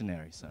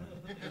missionary, sorry.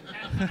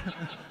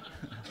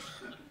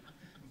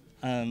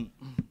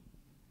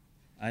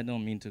 I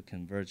don't mean to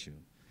convert you,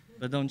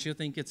 but don't you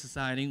think it's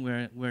exciting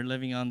we're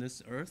living on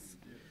this earth?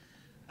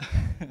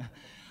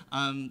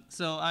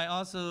 So I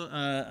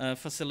also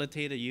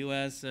facilitated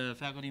U.S.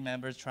 Faculty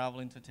members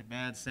traveling to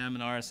Tibet,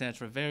 seminars,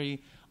 etc.,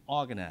 very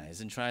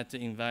organized, and tried to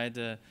invite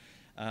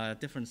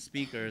different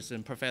speakers.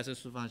 And Professor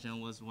Su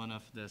Fangxiang was one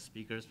of the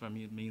speakers from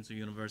Minzu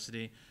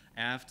University.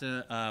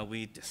 After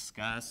we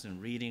discuss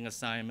and reading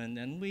assignment,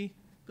 and we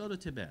go to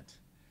Tibet.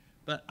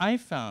 But I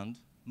found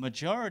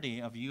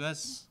majority of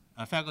U.S.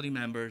 faculty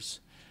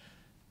members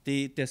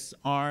they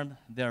disarmed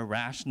their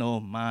rational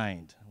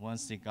mind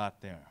once they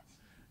got there.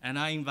 And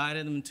I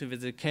invited them to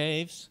visit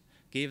caves,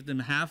 gave them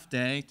half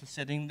day to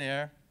sitting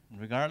there,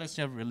 regardless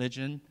of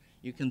religion.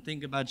 You can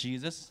think about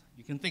Jesus,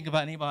 you can think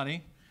about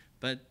anybody,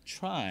 but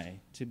try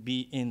to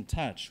be in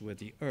touch with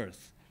the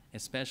earth,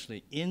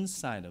 especially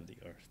inside of the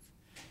earth,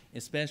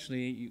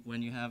 especially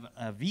when you have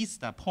a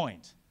vista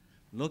point,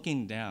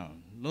 looking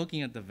down,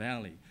 looking at the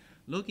valley,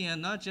 looking at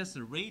not just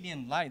the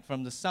radiant light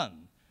from the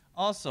sun,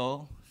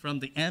 also from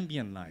the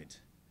ambient light,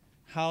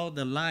 how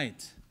the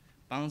light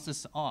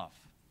bounces off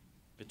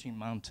between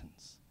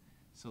mountains.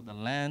 So the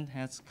land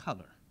has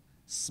color,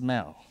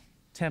 smell,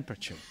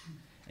 temperature,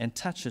 and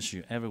touches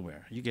you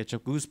everywhere. You get your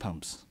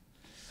goosebumps.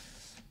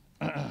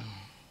 Let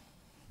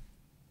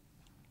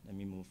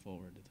me move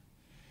forward.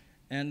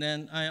 And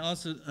then I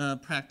also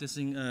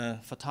practicing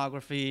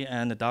photography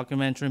and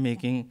documentary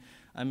making.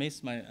 I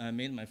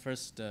made my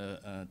first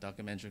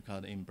documentary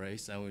called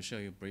Embrace. I will show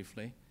you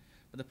briefly.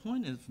 But the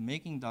point of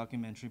making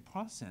documentary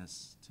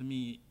process to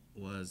me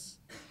was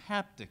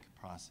haptic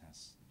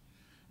process.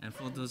 And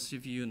for those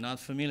of you not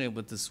familiar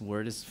with this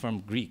word, it's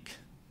from Greek,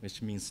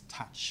 which means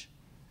touch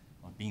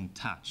or being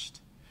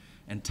touched.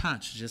 And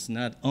touch is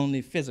not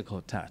only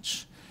physical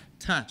touch.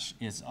 Touch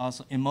is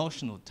also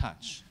emotional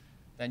touch.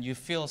 That you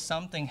feel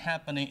something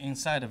happening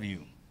inside of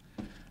you.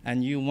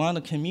 And you want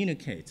to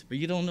communicate, but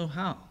you don't know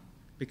how.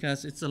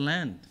 Because it's a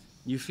land.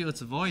 You feel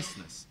it's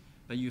voiceless,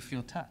 but you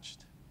feel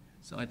touched.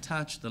 So I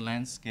touch the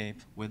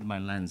landscape with my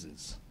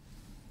lenses.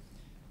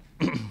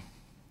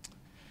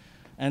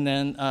 And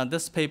then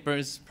this paper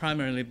is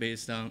primarily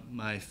based on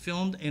my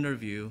filmed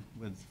interview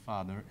with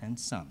father and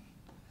son.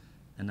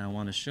 And I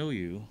want to show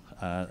you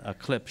a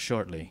clip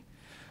shortly.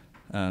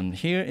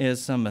 Here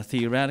is some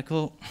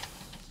theoretical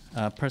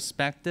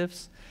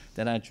perspectives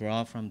that I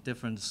draw from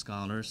different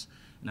scholars.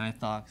 And I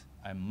thought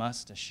I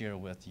must share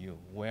with you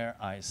where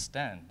I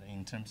stand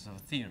in terms of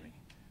theory,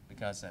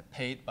 because I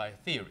paid by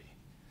theory.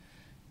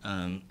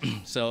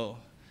 So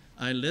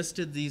I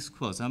listed these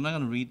quotes. I'm not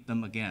going to read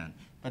them again,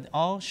 but it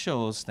all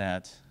shows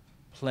that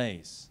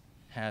place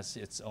has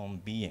its own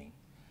being,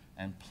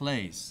 and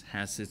place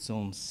has its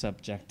own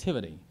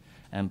subjectivity,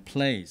 and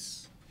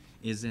place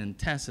is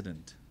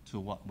antecedent to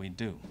what we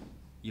do,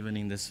 even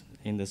in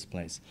this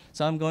place.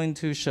 So I'm going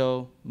to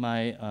show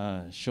my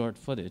short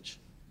footage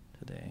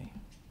today.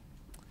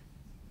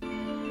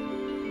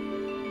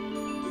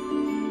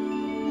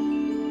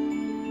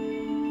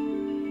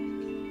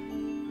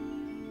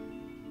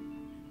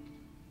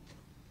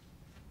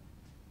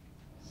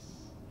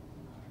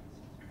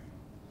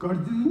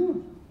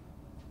 Gardiu,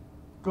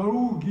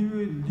 garu give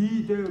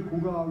leader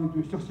kuga to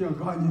Shaksia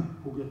Gani,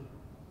 Kuga,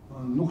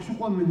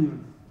 Nokshuan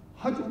menu,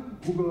 Haju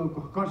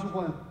Kuga,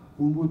 Kashua,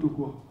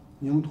 Umbutuko,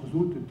 Young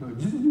Tosut,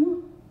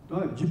 Jizu,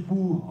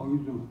 Jipu,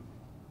 Agizu,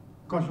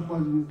 Kashua,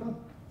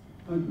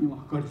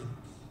 Karji.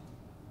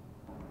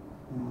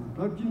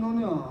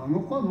 Takinona,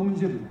 Noka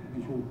Munjeri,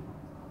 show.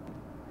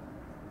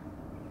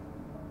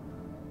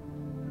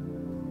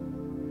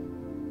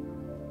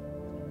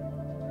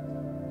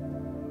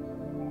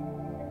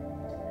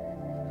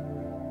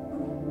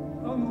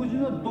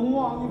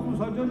 동화하고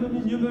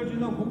사전적인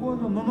예배지나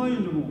그거는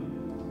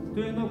너마인고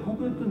때나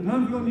그것도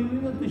남겨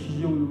밀리는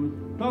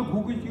뜻이죠. 다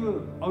그거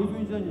지금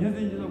아우도이자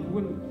년생이나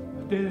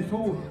그건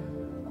된소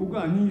그거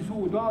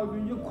아니소 다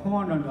이제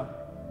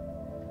그만한다.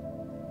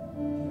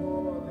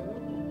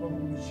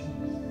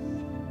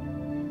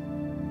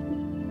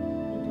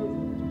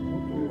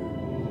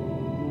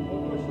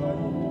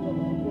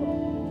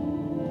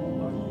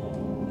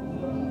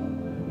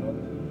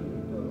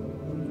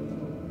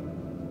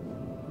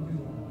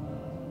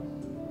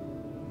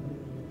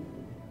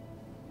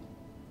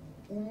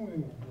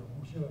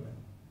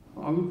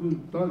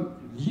 아무튼 다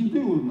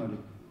인대고 말이야.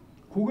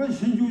 그가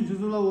신주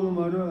지도라고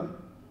말이야.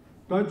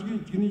 다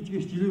지금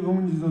지리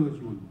먹는 지도가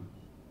지고.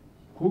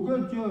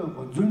 그가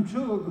저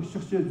점처가 그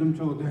식세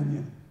점처가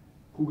되니.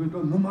 그게 다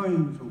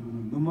너마인 소고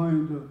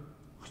너마인도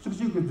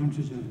식세 그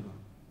점처잖아.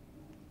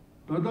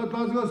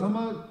 다다다가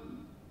삼아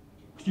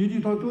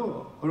지리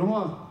다도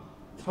얼마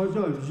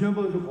사자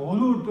지연바도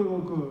어느 때가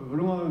그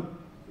얼마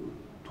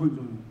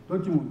돈좀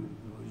다지 못.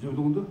 이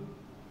정도.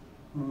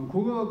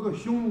 그가 그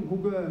흉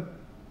그가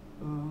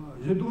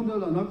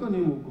제도가 나까니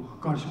뭐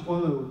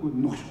가시과도 그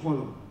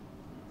녹시과도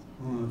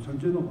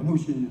전체는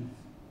어느신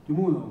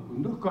되모나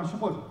근데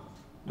가시과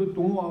또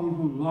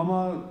동화하고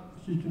라마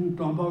시즌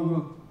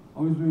담바가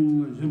어디서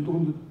있는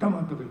제도도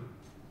담았다 그래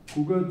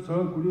그거 저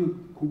우리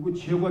그거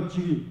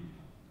제과지기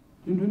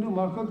인도네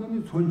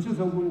마카까니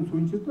전체사고는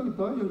전체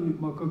딱 여기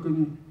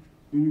마카까니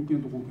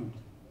유니켄도 고견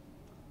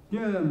예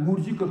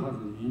무지가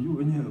하지 이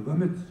왜냐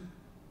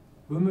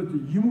왜몇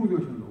이모가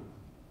신도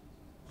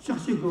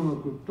샥시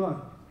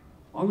그거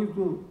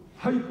아기도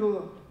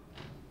하이그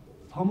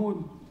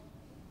하모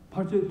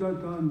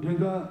파체다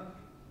내가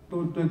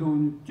또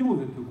때도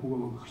찍어댔대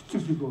그거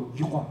시청시 그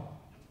기화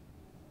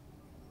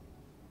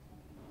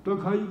또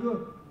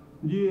가이그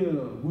네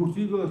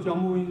무시가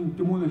장모인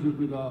때문에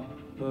싶다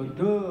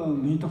더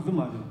미탁도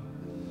말이야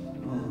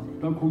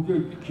나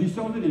거기에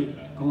기사들이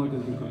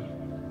강화되니까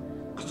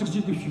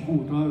그쪽지도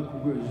쉬고 다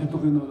그거 이제도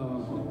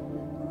나가고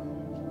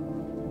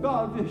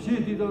다 이제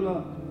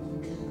시에디다가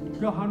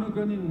그 하는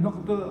거니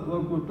너도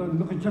하고 또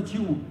너가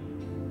자치고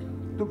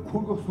또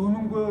그거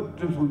쏘는 거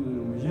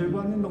저손으로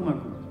예반이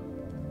너무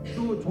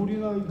또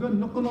조리나 이거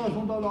너거나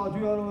손달라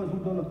아주 여러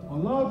손달라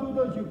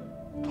하나보다 지금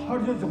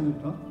탈제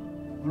정도다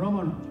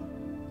얼마나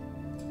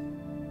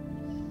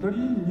다리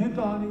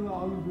녀다 아니가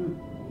아주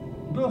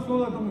너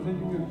쏘다던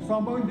생기면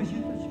삼방인데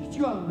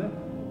쉽지가 않네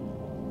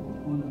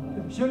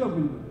시에라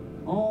보니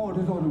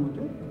그래서 그런 거죠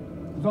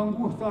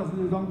장구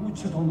싸서 장구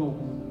치통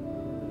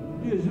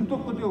넣고 예 지금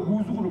또 그때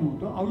우수그로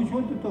못다 아기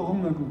좋은데 또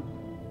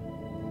없나고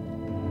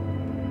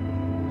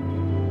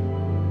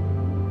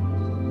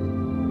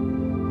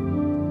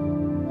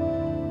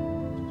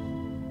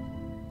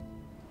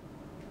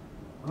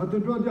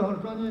하여튼 저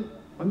할까니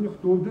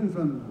아니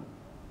도든산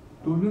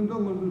도든도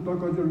뭐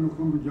다가지는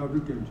그런 거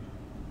잡을게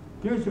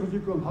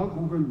계속지금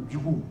하고 그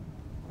주고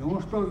영어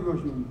스타일이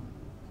가시는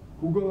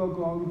그거가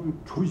아주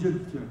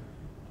조실지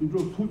진짜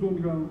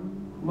소동이가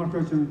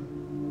마케팅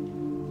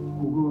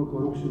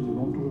그거가 혹시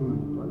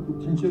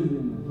농토는 진짜로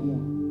너무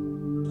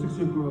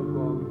씩씩하고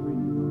하고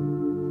있는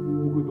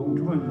그거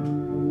농토만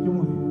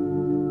영어로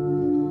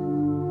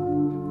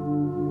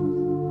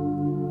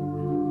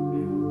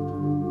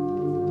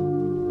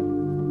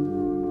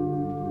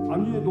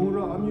아니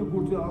동라 아니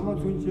고르지 아마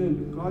손체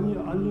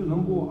아니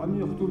넘고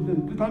아니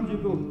헛돌된 뜻한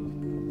집도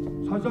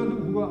사자는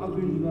그거 아주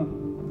이나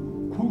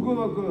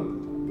그거가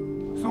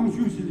그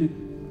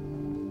성수실이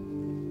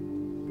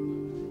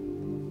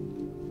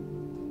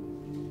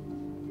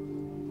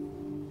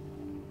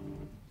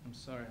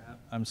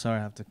I'm sorry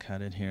I have to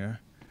cut it here.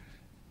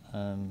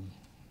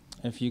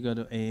 If you go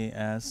to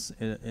AAS,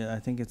 I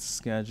think it's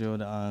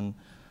scheduled on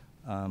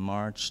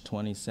March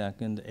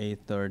 22nd,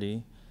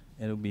 8:30.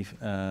 It'll be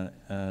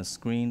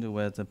screened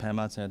with the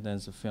Pema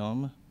Tseden's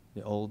film,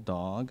 The Old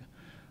Dog.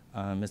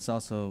 It's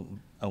also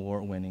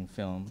award-winning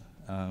film.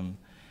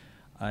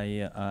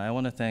 I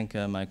want to thank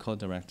my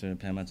co-director,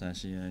 Pema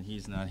Tsashi.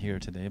 He's not here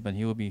today, but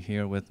he will be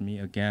here with me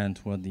again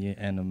toward the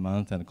end of the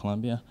month at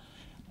Columbia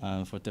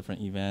for a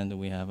different event.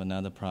 We have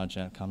another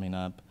project coming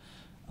up.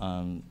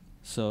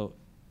 So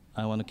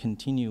I want to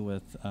continue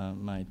with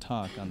my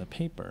talk on the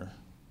paper.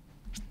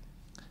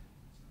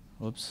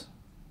 Oops,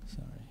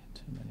 sorry,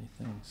 too many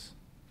things.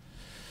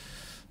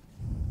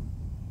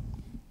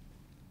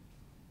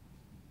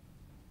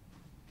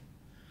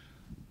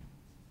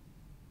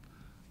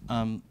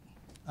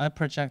 I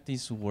project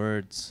these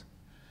words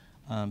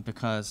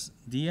because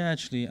they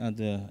actually are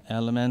the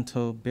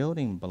elemental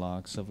building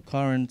blocks of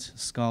current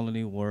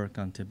scholarly work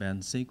on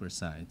Tibetan sacred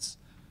sites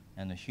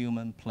and the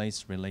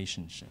human-place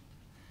relationship.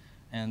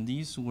 And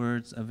these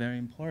words are very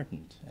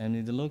important, and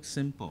they look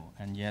simple,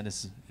 and yet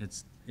it's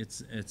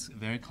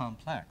very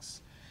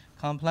complex.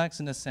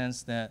 Complex in the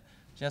sense that,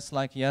 just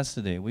like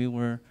yesterday, we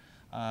were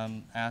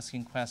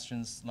asking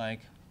questions like,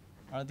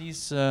 are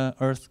these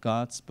earth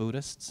gods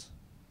Buddhists?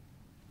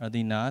 Are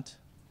they not?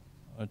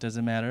 Or does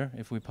it matter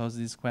if we pose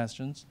these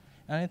questions?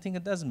 And I think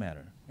it does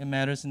matter. It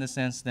matters in the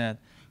sense that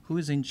who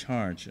is in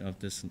charge of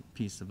this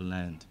piece of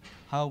land?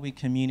 How we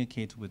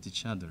communicate with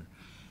each other.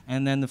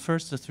 And then the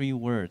first three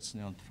words,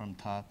 from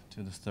top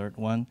to the third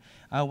one,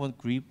 I would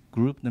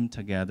group them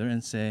together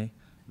and say,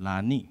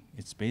 Lani.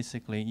 It's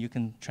basically, you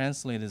can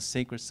translate it as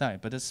sacred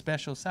site, but it's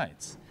special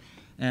sites.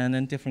 And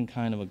then different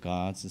kind of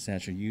gods,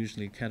 etc.,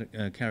 usually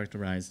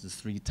characterized as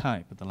three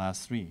types, the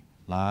last three,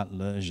 La,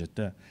 Le, Je,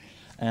 De.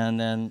 And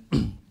then,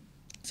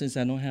 since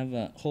I don't have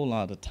a whole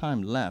lot of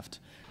time left,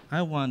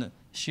 I want to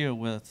share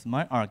with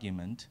my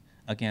argument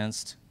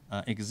against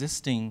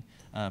existing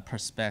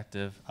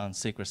perspective on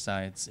sacred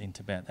sites in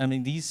Tibet. I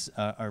mean, these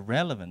are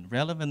relevant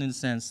in the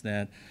sense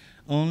that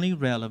only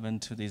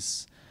relevant to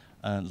these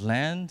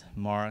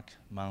landmark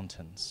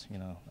mountains,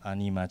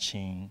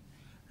 Animaching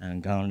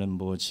and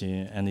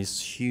Gangrenboche, and these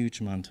huge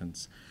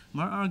mountains.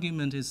 My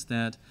argument is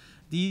that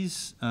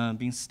these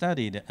being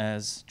studied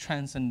as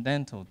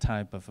transcendental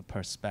type of a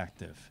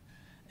perspective,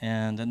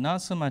 and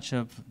not so much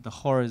of the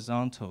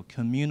horizontal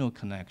communal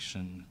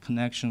connection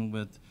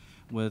with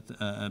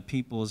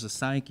people's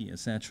psyche,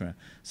 etc.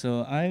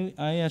 So I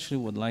actually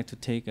would like to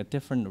take a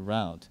different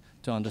route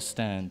to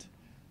understand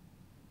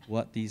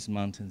what these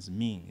mountains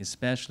mean,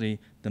 especially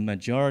the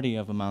majority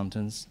of the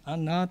mountains are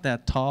not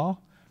that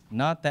tall,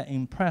 not that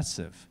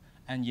impressive,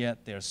 and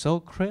yet they're so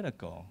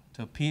critical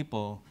to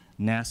people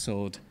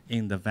nestled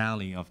in the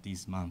valley of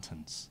these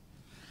mountains.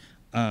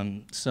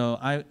 So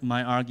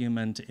my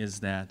argument is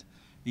that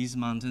these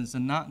mountains are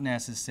not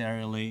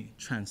necessarily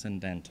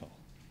transcendental.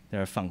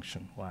 They're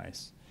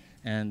function-wise.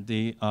 And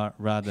they are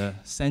rather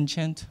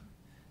sentient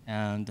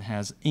and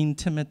has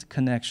intimate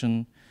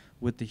connection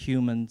with the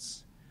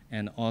humans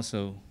and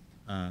also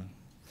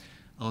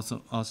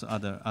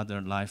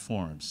other life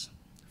forms.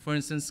 For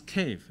instance,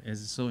 cave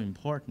is so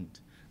important.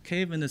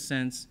 Cave in the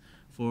sense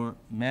for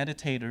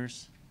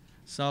meditators,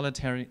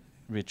 solitary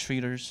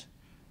retreaters,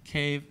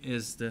 cave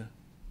is the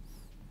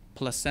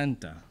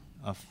placenta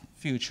of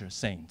future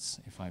saints,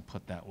 if I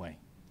put that way,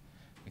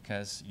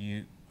 because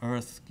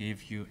earth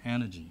gave you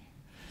energy.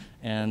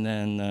 And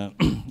then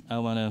I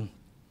want to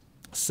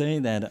say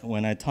that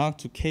when I talk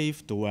to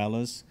cave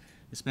dwellers,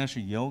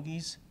 especially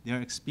yogis,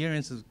 their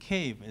experience of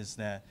cave is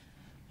that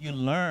you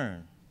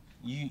learn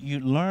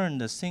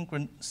the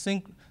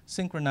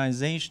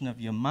synchronization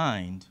of your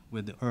mind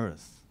with the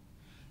earth.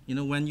 You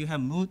know, when you have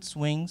mood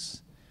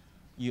swings,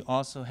 you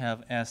also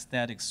have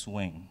aesthetic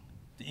swing.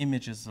 The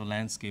images of the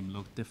landscape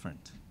look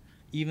different.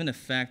 Even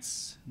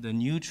affects the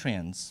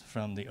nutrients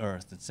from the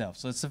earth itself.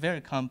 So it's a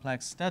very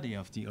complex study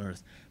of the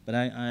earth. But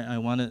I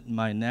wanted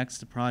my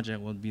next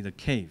project would be the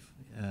cave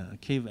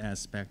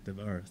aspect of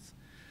earth.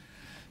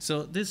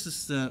 So this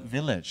is the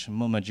village.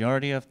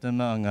 Majority of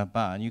them are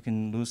Ngaba. You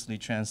can loosely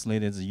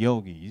translate it as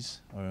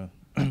yogis.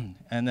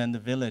 And then the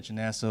village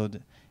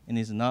nestled in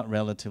these not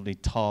relatively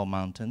tall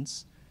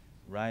mountains,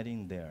 right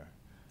in there.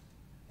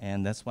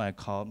 And that's why I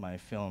called my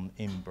film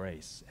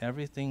Embrace.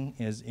 Everything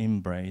is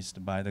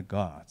embraced by the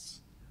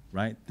gods,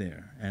 right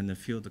there, and they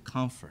feel the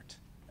comfort.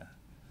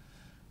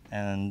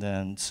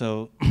 And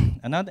so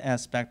another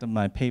aspect of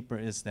my paper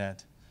is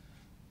that,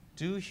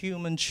 do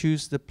humans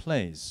choose the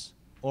place,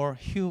 or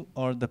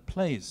the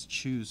place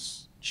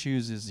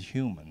chooses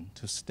human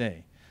to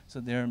stay?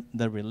 So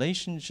the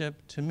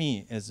relationship to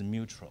me is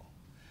mutual,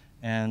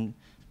 and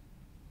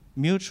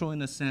mutual in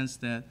the sense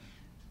that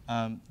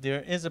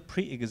there is a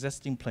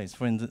pre-existing place.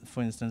 For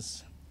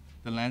instance,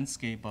 the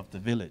landscape of the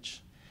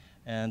village,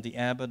 and the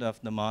abbot of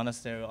the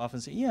monastery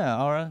often say,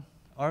 "Yeah,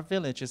 our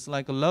village is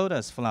like a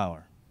lotus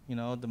flower. You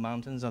know, the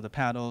mountains are the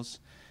petals,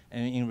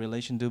 and in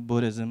relation to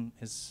Buddhism,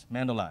 it's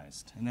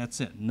mentalized, and that's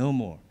it, no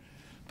more."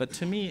 But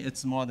to me,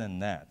 it's more than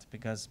that,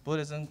 because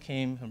Buddhism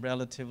came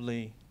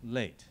relatively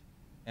late,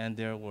 and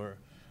there were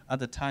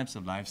other types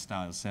of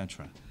lifestyle,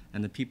 etc.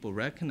 And the people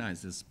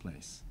recognize this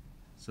place.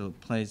 So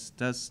place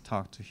does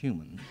talk to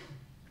human.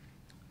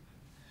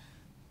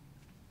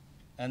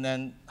 And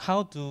then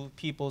how do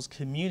peoples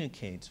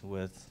communicate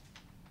with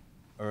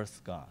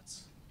earth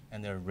gods?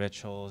 And there are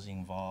rituals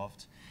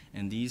involved.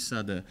 And these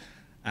are the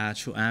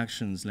actual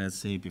actions, let's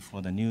say,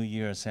 before the new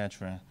year,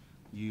 etc.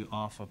 You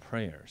offer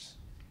prayers.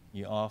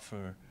 You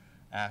offer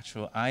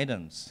actual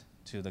items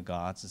to the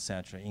gods,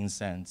 etc.,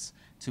 incense,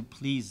 to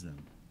please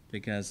them.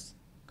 Because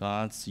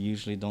gods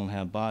usually don't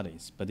have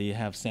bodies, but they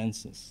have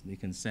senses. They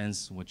can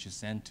sense what you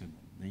send to them,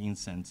 the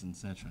incense,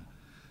 etc.,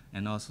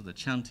 and also the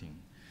chanting.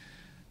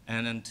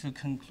 And then to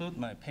conclude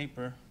my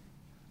paper,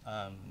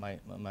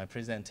 my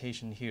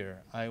presentation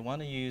here, I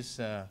want to use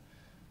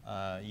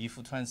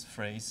Yifu Tuan's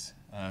phrase,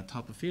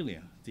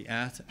 topophilia, the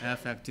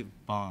affective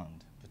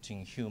bond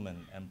between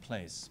human and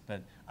place.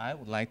 But I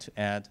would like to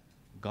add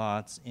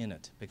gods in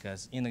it,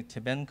 because in the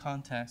Tibetan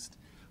context,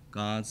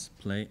 gods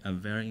play a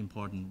very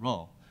important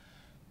role.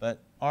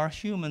 But are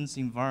humans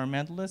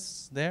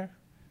environmentalists there?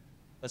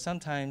 But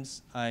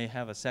sometimes I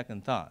have a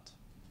second thought.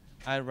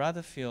 I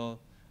rather feel,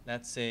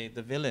 let's say,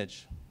 the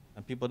village,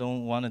 and people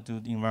don't want to do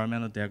the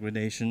environmental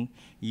degradation,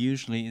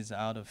 usually is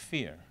out of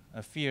fear,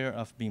 a fear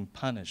of being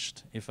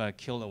punished. If I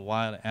kill a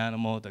wild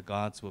animal, the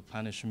gods will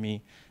punish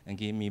me and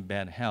give me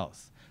bad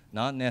health.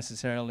 Not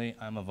necessarily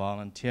I'm a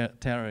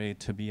voluntary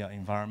to be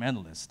an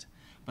environmentalist,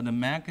 but the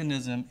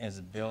mechanism is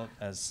built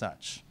as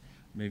such.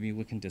 Maybe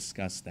we can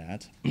discuss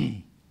that.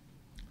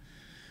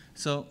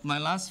 So my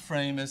last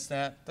frame is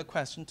that the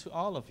question to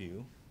all of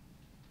you,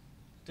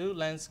 do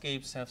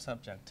landscapes have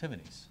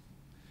subjectivities?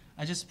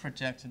 I just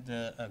projected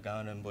the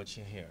Gaon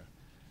Rinpoche here.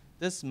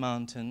 This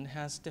mountain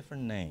has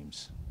different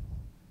names.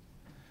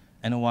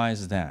 And why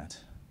is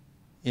that?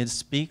 It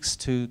speaks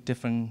to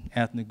different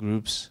ethnic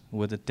groups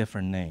with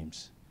different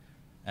names.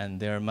 And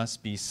there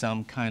must be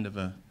some kind of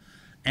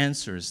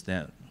answers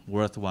that are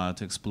worthwhile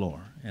to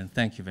explore. And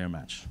thank you very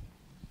much.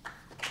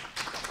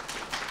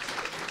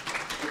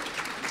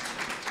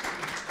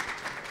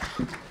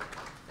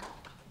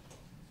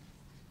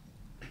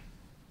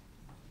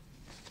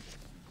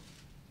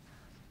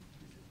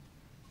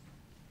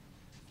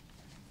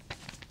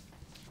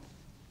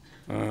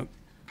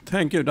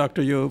 Thank you,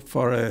 Dr. Yu,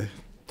 for a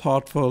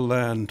thoughtful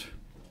and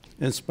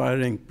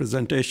inspiring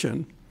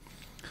presentation.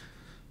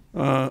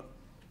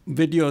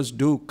 Videos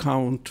do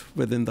count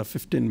within the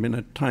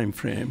 15-minute time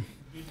frame.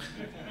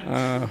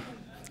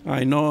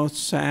 I know,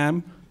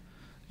 Sam,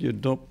 you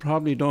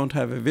probably don't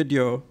have a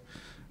video,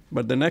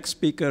 but the next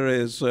speaker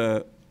is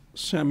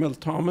Samuel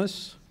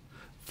Thomas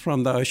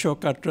from the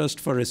Ashoka Trust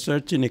for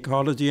Research in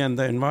Ecology and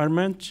the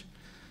Environment.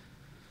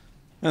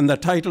 And the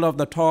title of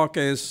the talk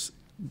is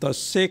The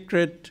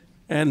Sacred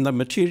and the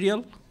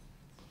Material,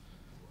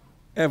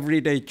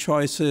 Everyday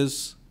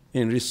Choices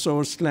in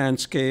Resource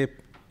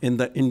Landscape in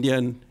the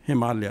Indian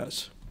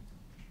Himalayas.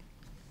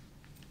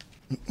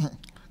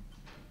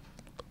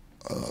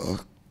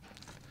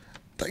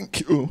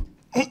 Thank you.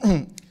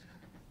 I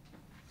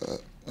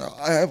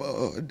have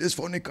a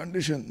dysphonic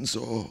condition,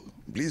 so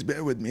please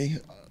bear with me.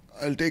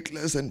 I'll take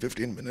less than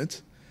 15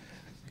 minutes.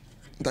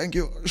 Thank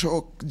you,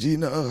 Ashok,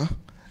 Gina,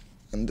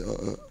 and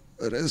the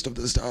rest of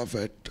the staff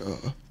at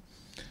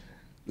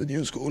the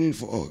new school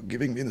for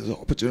giving me this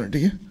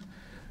opportunity.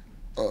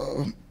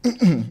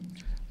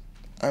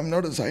 I'm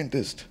not a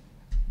scientist.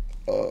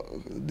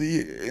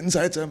 The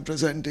insights I'm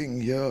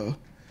presenting here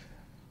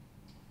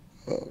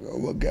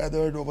were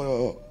gathered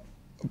over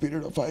a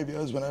period of 5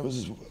 years when I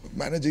was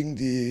managing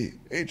the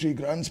A-Tree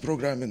grants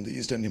program in the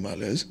Eastern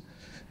Himalayas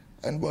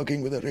and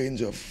working with a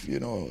range of,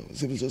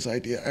 civil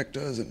society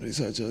actors and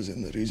researchers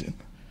in the region.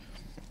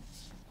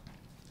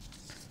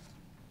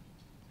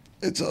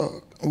 It's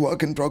a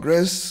work in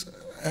progress,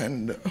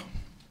 and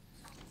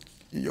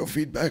your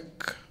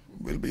feedback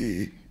will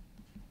be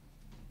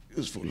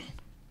useful.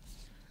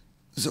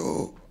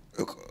 So,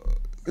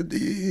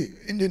 the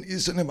Indian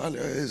Eastern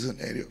Himalaya is an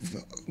area of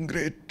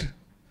great,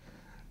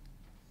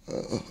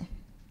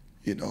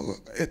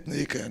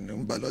 ethnic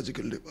and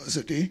biological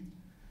diversity,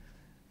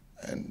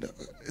 and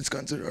it's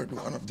considered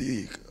one of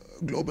the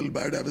global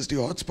biodiversity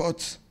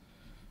hotspots.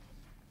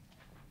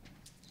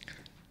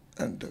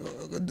 And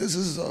this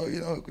is,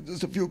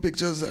 just a few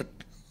pictures that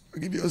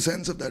give you a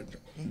sense of that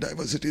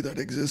diversity that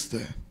exists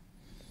there.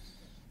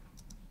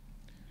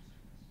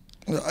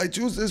 I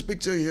choose this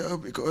picture here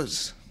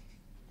because,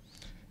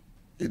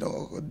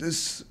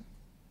 this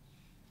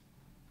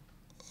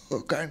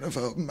kind of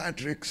a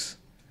matrix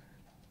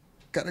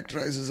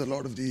characterizes a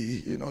lot of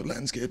the,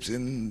 landscapes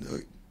in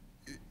the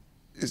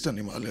Eastern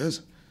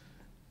Himalayas.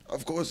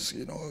 Of course,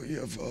 you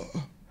have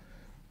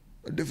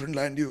a different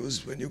land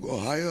use when you go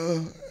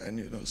higher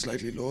and,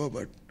 slightly lower,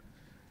 but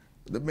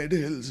the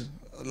mid-hills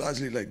are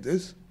largely like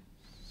this.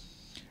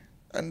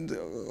 And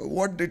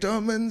what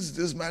determines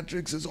this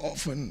matrix is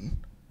often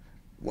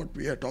what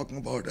we are talking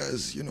about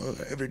as,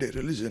 everyday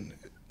religion.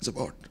 It's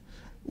about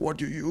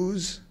what you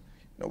use,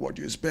 what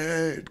you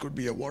spare. It could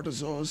be a water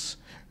source.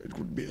 It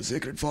could be a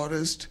sacred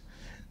forest.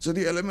 So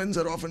the elements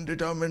are often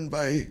determined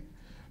by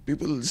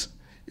people's,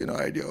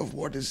 idea of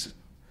what is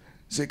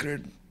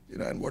sacred,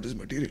 and what is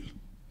material.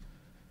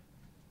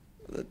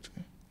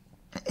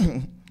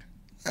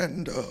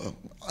 And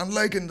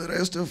unlike in the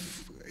rest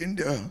of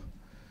India,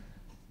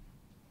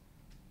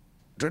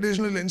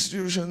 traditional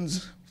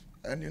institutions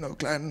and,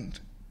 clan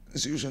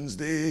institutions,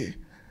 they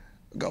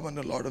govern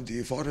a lot of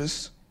the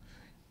forests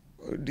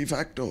de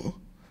facto,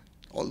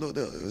 although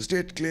the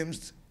state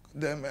claims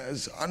them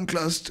as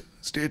unclassed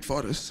state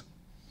forests.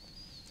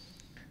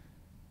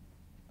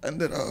 And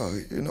there are,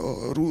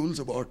 rules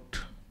about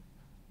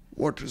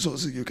what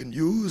resources you can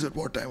use at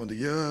what time of the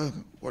year,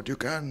 what you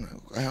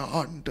can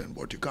hunt and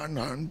what you can't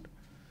hunt.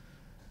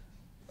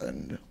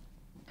 And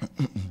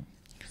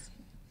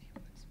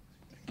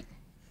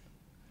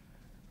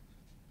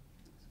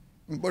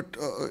but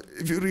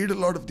if you read a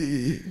lot of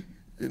the,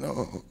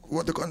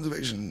 what the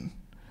conservation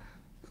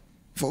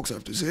folks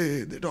have to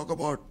say, they talk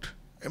about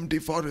empty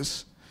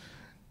forests.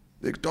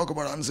 They talk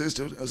about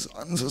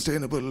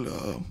unsustainable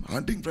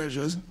hunting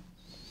pressures.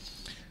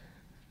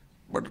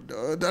 But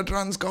that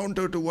runs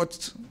counter to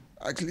what's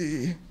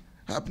actually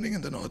happening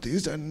in the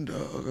Northeast. And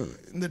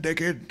in the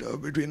decade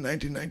between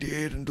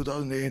 1998 and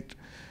 2008,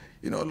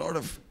 a lot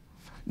of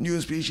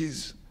new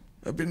species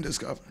have been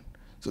discovered.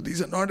 So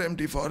these are not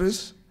empty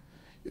forests,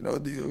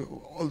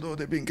 although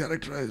they're being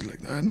characterized like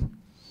that.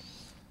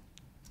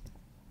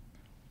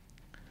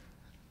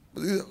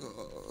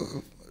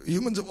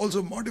 Humans have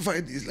also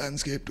modified these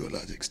landscapes to a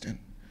large extent.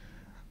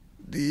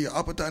 The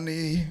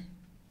Apatani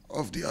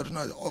of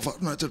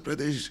Arunachal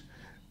Pradesh,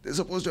 they're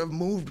supposed to have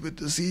moved with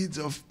the seeds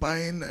of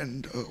pine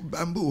and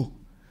bamboo.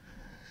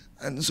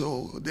 And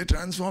so they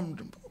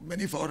transformed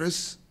many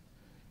forests,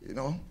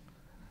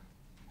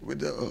 with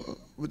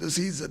the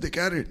seeds that they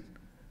carried.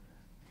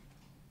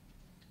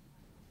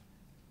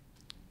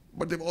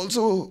 But they've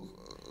also,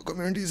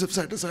 communities have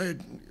set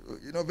aside,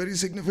 very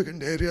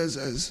significant areas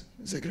as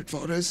sacred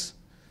forests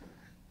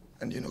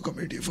and,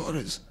 community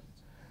forests.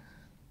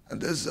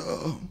 And there's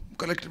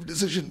collective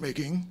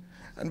decision-making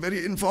and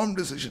very informed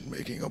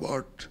decision-making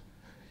about,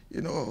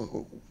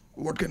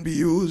 what can be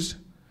used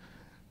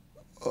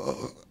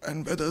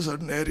and whether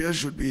certain areas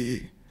should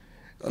be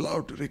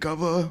allowed to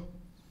recover.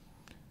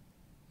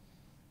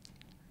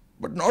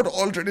 But not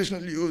all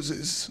traditional use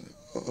is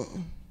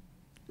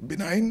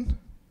benign.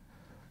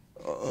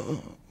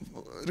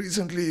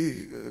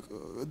 Recently,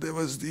 there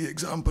was the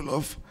example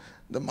of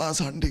the mass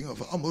hunting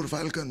of Amur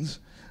falcons,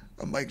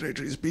 a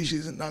migratory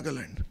species in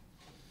Nagaland.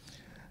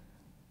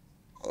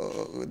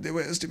 They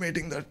were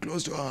estimating that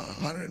close to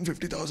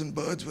 150,000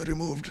 birds were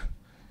removed,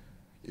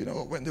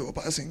 when they were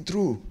passing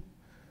through.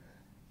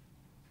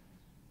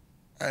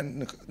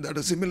 And that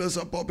a similar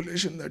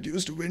subpopulation that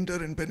used to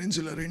winter in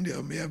peninsular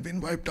India may have been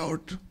wiped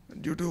out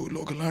due to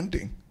local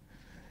hunting,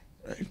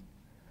 right?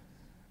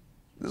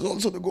 There's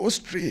also the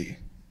ghost tree,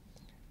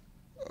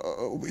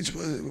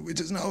 which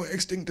is now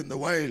extinct in the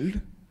wild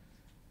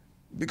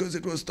because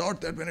it was thought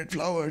that when it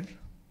flowered,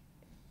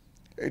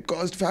 it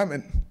caused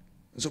famine.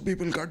 So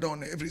people cut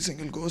down every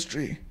single ghost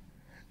tree,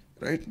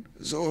 right?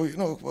 So,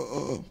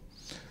 when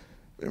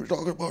we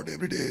talk about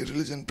everyday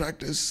religion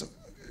practice,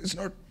 it's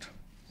not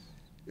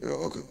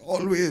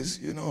always,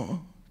 it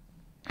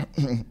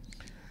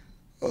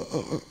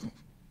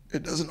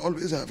doesn't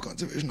always have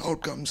conservation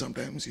outcomes.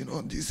 Sometimes,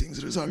 these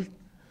things result.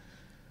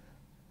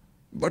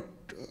 But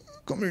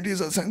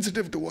communities are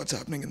sensitive to what's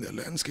happening in their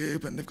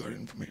landscape and they've got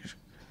information.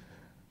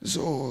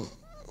 So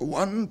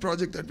one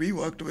project that we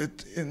worked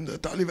with in the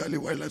Tali Valley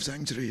Wildlife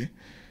Sanctuary,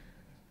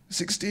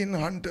 16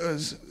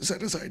 hunters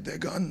set aside their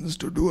guns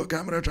to do a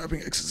camera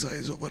trapping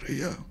exercise over a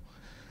year.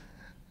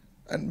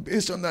 And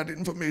based on that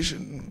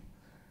information,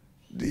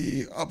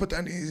 the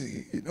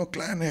Apatani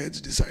clan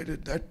heads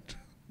decided that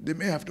they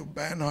may have to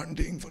ban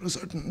hunting for a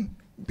certain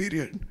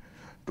period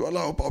to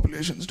allow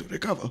populations to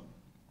recover.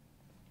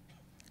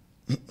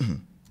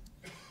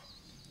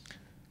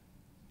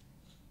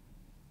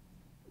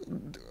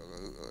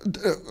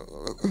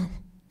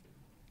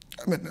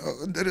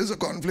 There is a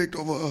conflict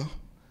over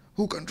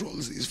who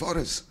controls these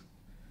forests.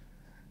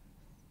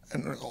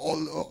 And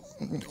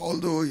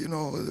although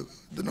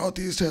the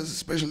Northeast has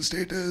special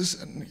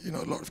status and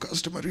a lot of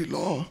customary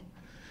law,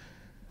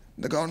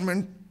 the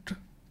government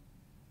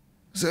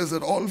says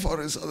that all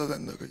forests other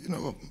than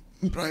the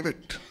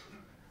private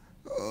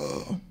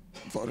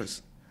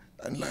forests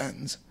and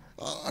lands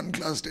are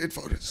unclassed state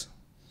forests.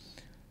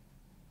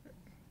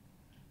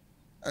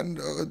 And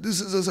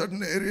this is a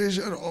certain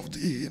erasure of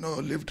the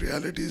lived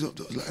realities of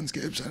those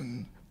landscapes,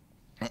 and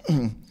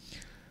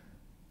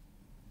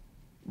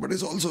but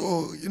it's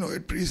also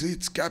it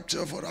precedes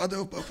capture for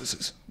other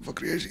purposes, for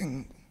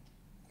creating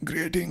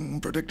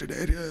protected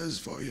areas,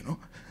 for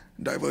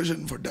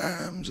diversion for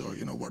dams or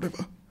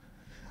whatever.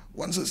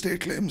 Once the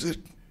state claims it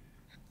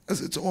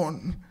as its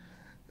own,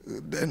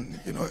 then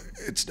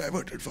it's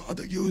diverted for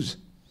other use.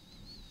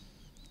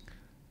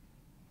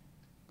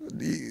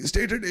 The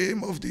stated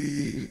aim of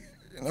the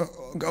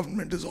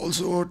government is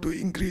also to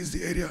increase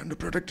the area under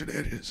protected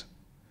areas.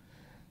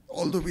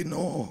 Although we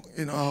know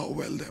how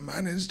well they're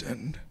managed,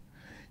 and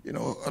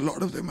a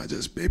lot of them are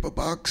just paper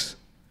parks.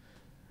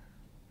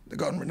 The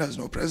government has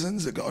no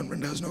presence, the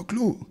government has no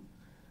clue.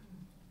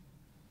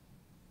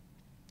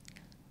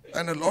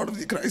 And a lot of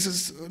the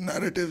crisis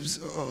narratives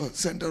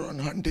center on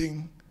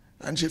hunting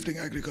and shifting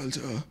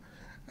agriculture,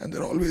 and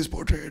they're always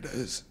portrayed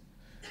as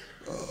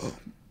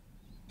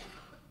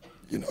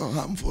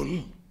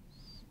harmful.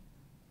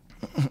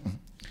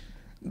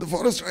 The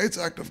Forest Rights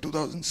Act of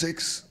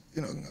 2006,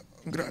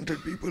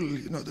 granted people,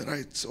 the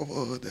rights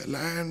over their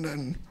land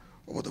and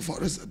over the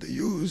forests that they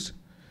used.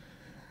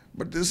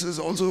 But this has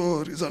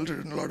also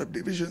resulted in a lot of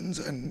divisions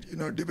and,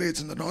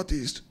 debates in the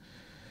Northeast,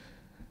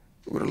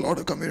 where a lot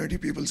of community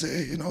people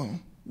say,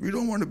 we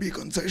don't want to be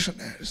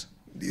concessionaires.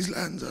 These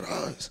lands are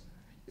ours.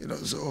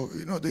 So,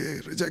 they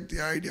reject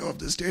the idea of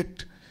the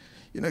state,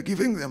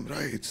 giving them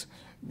rights,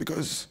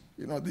 because,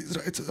 these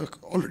rights are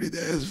already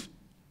theirs.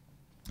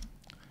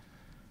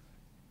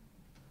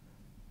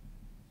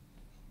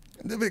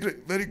 There are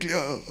very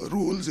clear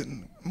rules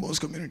in most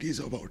communities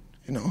about,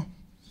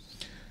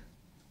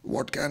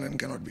 what can and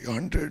cannot be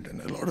hunted,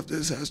 and a lot of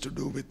this has to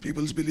do with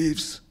people's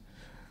beliefs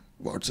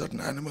about certain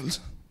animals.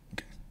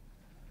 Okay.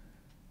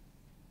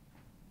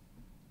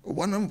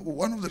 One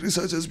of the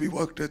researchers we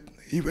worked with,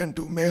 he went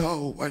to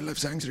Mehau Wildlife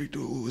Sanctuary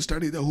to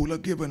study the hula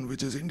gibbon,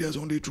 which is India's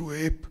only true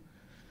ape.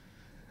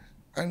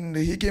 And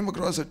he came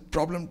across a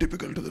problem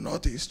typical to the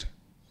Northeast.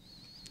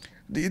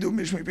 The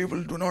Idu-Mishmi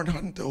people do not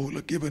hunt the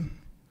hula gibbon.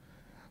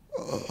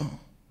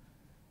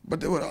 But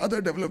there were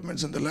other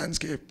developments in the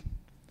landscape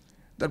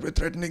that were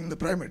threatening the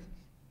primate.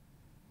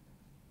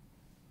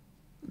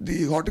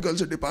 The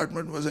horticulture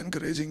department was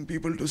encouraging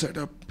people to set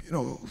up,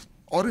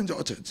 orange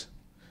orchards.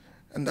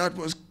 And that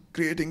was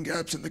creating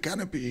gaps in the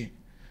canopy,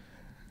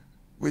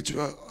 which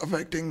were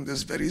affecting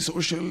this very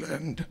social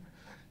and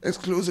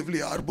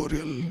exclusively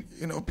arboreal,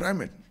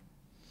 primate.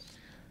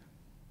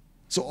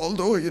 So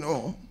although,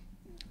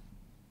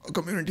 a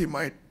community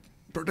might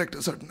protect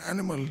a certain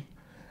animal,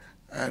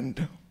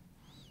 and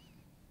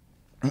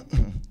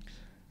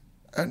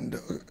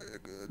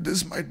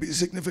this might be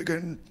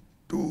significant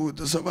to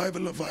the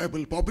survival of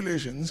viable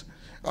populations,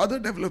 other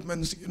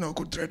developments,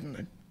 could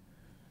threaten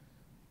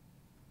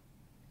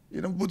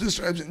it. Buddhist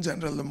tribes in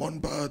general, the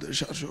Monpa, the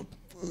Sharshop,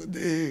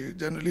 they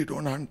generally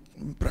don't hunt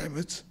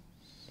primates.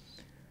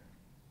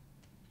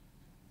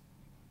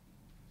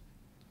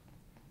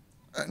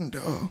 And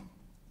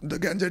the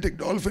Gangetic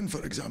dolphin,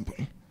 for example,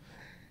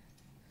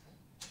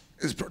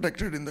 is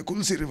protected in the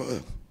Kulsi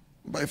River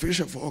by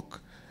fisher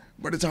folk,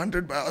 but it's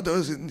hunted by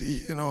others in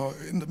the,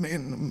 in the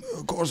main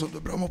course of the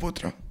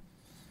Brahmaputra.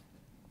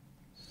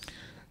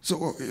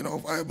 So,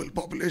 viable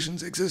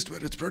populations exist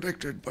where it's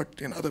protected,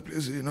 but in other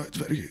places, it's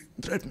very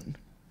threatened.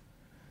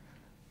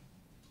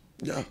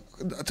 Yeah,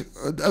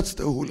 that's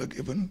the hula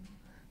gibbon,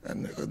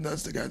 and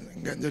that's the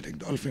Gangetic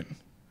dolphin.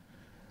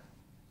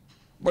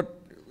 But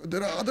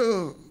there are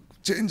other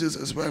changes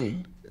as well.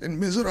 In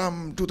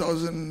Mizoram,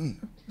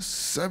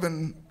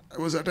 2007, I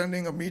was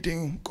attending a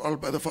meeting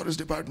called by the Forest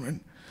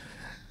Department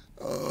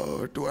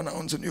to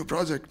announce a new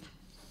project.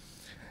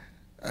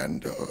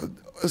 And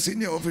a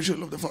senior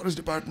official of the Forest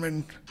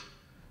Department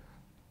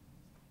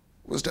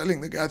was telling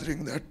the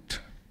gathering that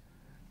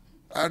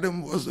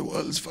Adam was the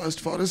world's first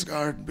forest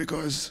guard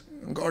because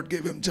God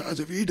gave him charge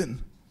of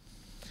Eden.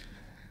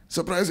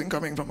 Surprising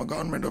coming from a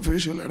government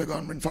official at a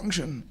government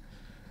function.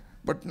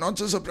 But not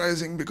so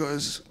surprising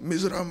because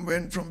Mizoram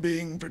went from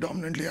being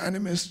predominantly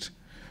animist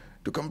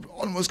to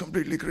almost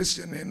completely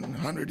Christian in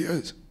 100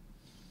 years.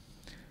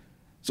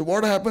 So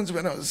what happens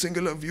when a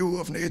singular view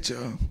of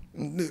nature,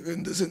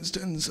 in this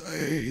instance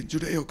a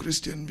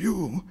Judeo-Christian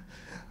view,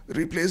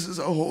 replaces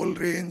a whole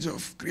range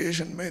of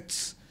creation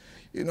myths,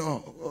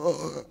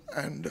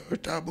 and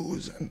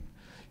taboos and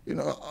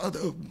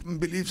other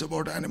beliefs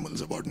about animals,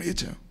 about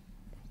nature?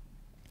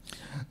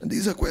 And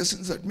these are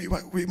questions that we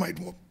might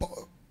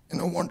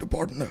want to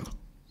ponder.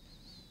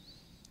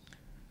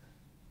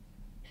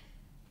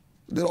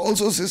 There are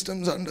also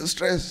systems under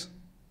stress,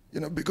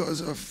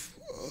 because of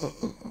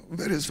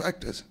various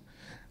factors.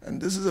 And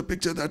this is a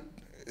picture that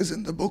is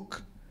in the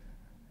book.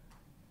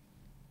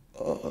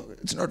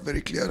 It's not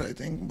very clear, I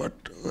think, but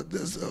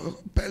there's a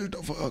pelt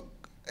of an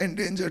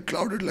endangered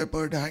clouded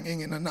leopard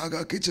hanging in a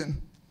Naga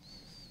kitchen.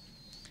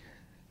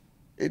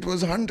 It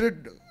was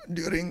hunted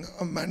during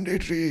a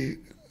mandatory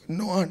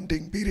no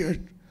hunting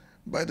period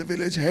by the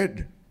village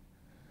head,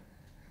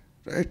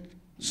 right?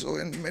 So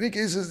in many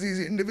cases, these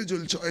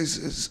individual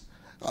choices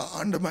are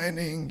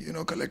undermining,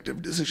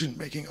 collective decision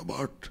making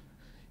about,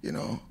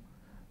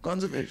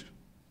 conservation.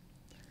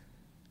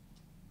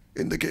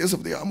 In the case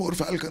of the Amur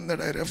falcon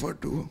that I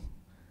referred to,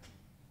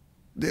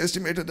 they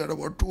estimated that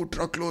about 2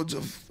 truckloads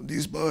of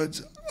these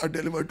birds are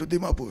delivered to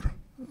Dimapur.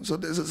 So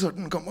there's a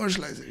certain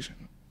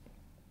commercialization.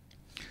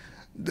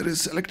 There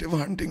is selective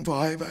hunting for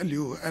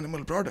high-value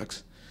animal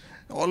products,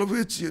 all of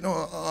which,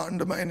 are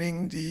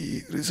undermining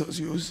the resource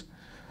use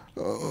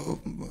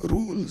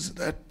rules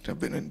that have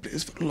been in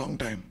place for a long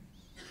time.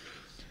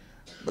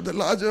 But the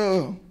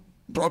larger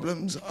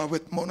problems are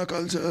with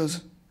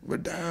monocultures,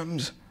 with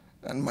dams,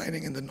 and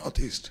mining in the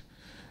Northeast.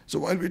 So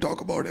while we talk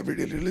about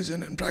everyday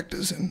religion and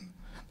practice in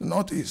the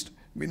Northeast,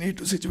 we need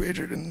to situate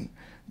it in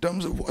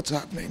terms of what's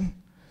happening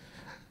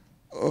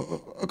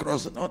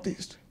across the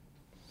Northeast.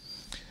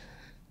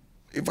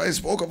 If I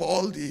spoke of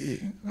all the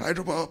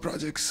hydropower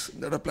projects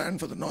that are planned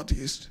for the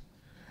Northeast,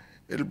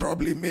 it'll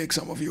probably make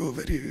some of you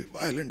very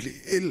violently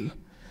ill.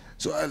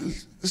 So I'll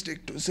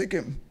stick to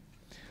Sikkim.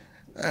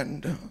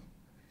 And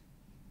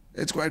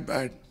it's quite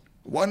bad.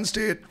 1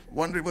 state,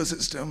 1 river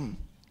system,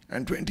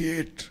 and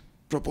 28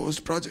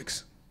 proposed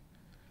projects.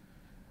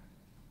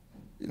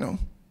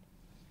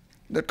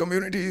 That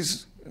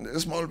communities in their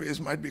small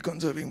ways might be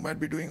conserving, might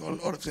be doing a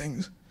lot of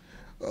things.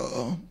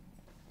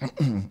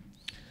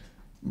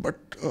 But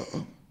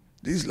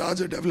these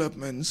larger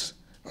developments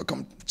are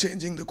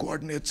changing the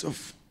coordinates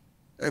of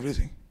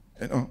everything,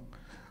 And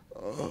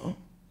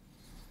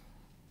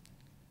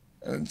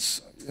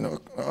it's,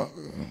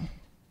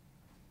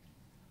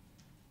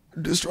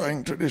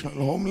 destroying traditional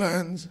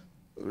homelands,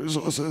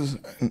 resources,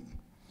 and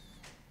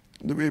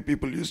the way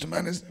people used to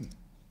manage them.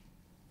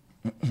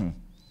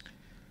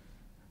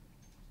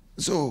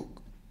 So,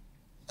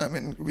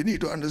 we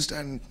need to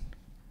understand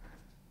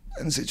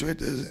and situate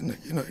this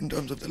in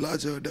terms of the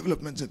larger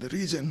developments in the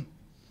region.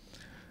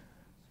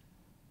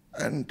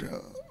 And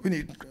we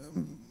need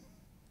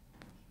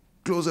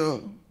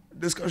closer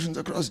discussions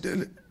across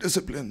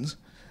disciplines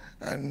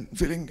and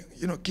filling,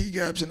 key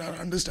gaps in our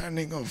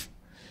understanding of,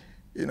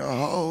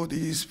 how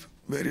these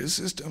various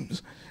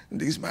systems,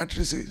 these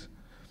matrices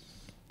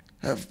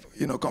have,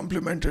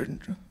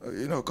 complemented,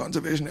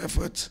 conservation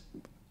efforts.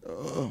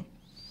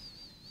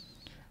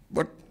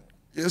 But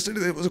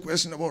yesterday there was a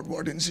question about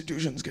what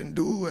institutions can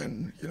do,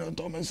 and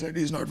Thomas said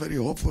he's not very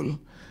hopeful.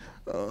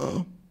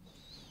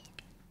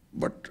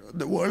 But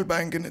the World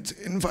Bank, in its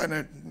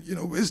infinite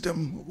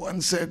wisdom,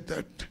 once said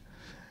that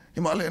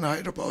Himalayan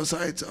hydropower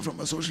sites are, from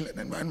a social and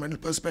environmental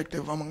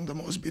perspective, among the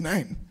most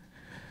benign.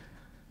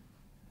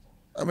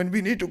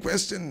 We need to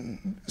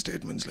question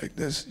statements like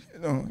this.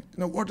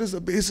 What is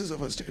the basis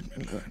of a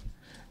statement like that?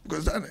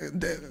 Because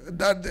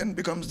that then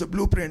becomes the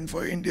blueprint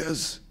for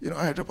India's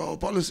hydropower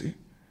policy.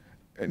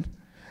 And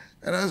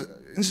as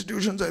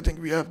institutions, I think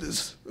we have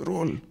this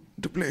role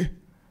to play.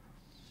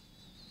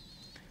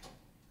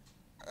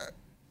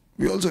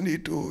 We also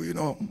need to,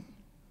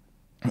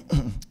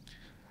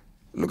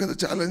 look at the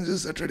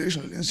challenges that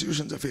traditional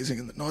institutions are facing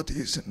in the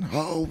Northeast and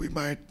how we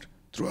might,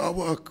 through our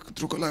work,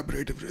 through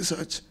collaborative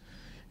research,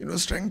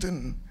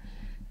 strengthen,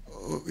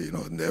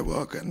 their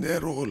work and their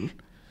role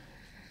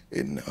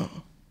in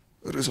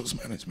resource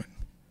management.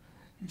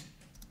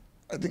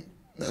 I think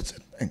that's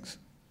it. Thanks.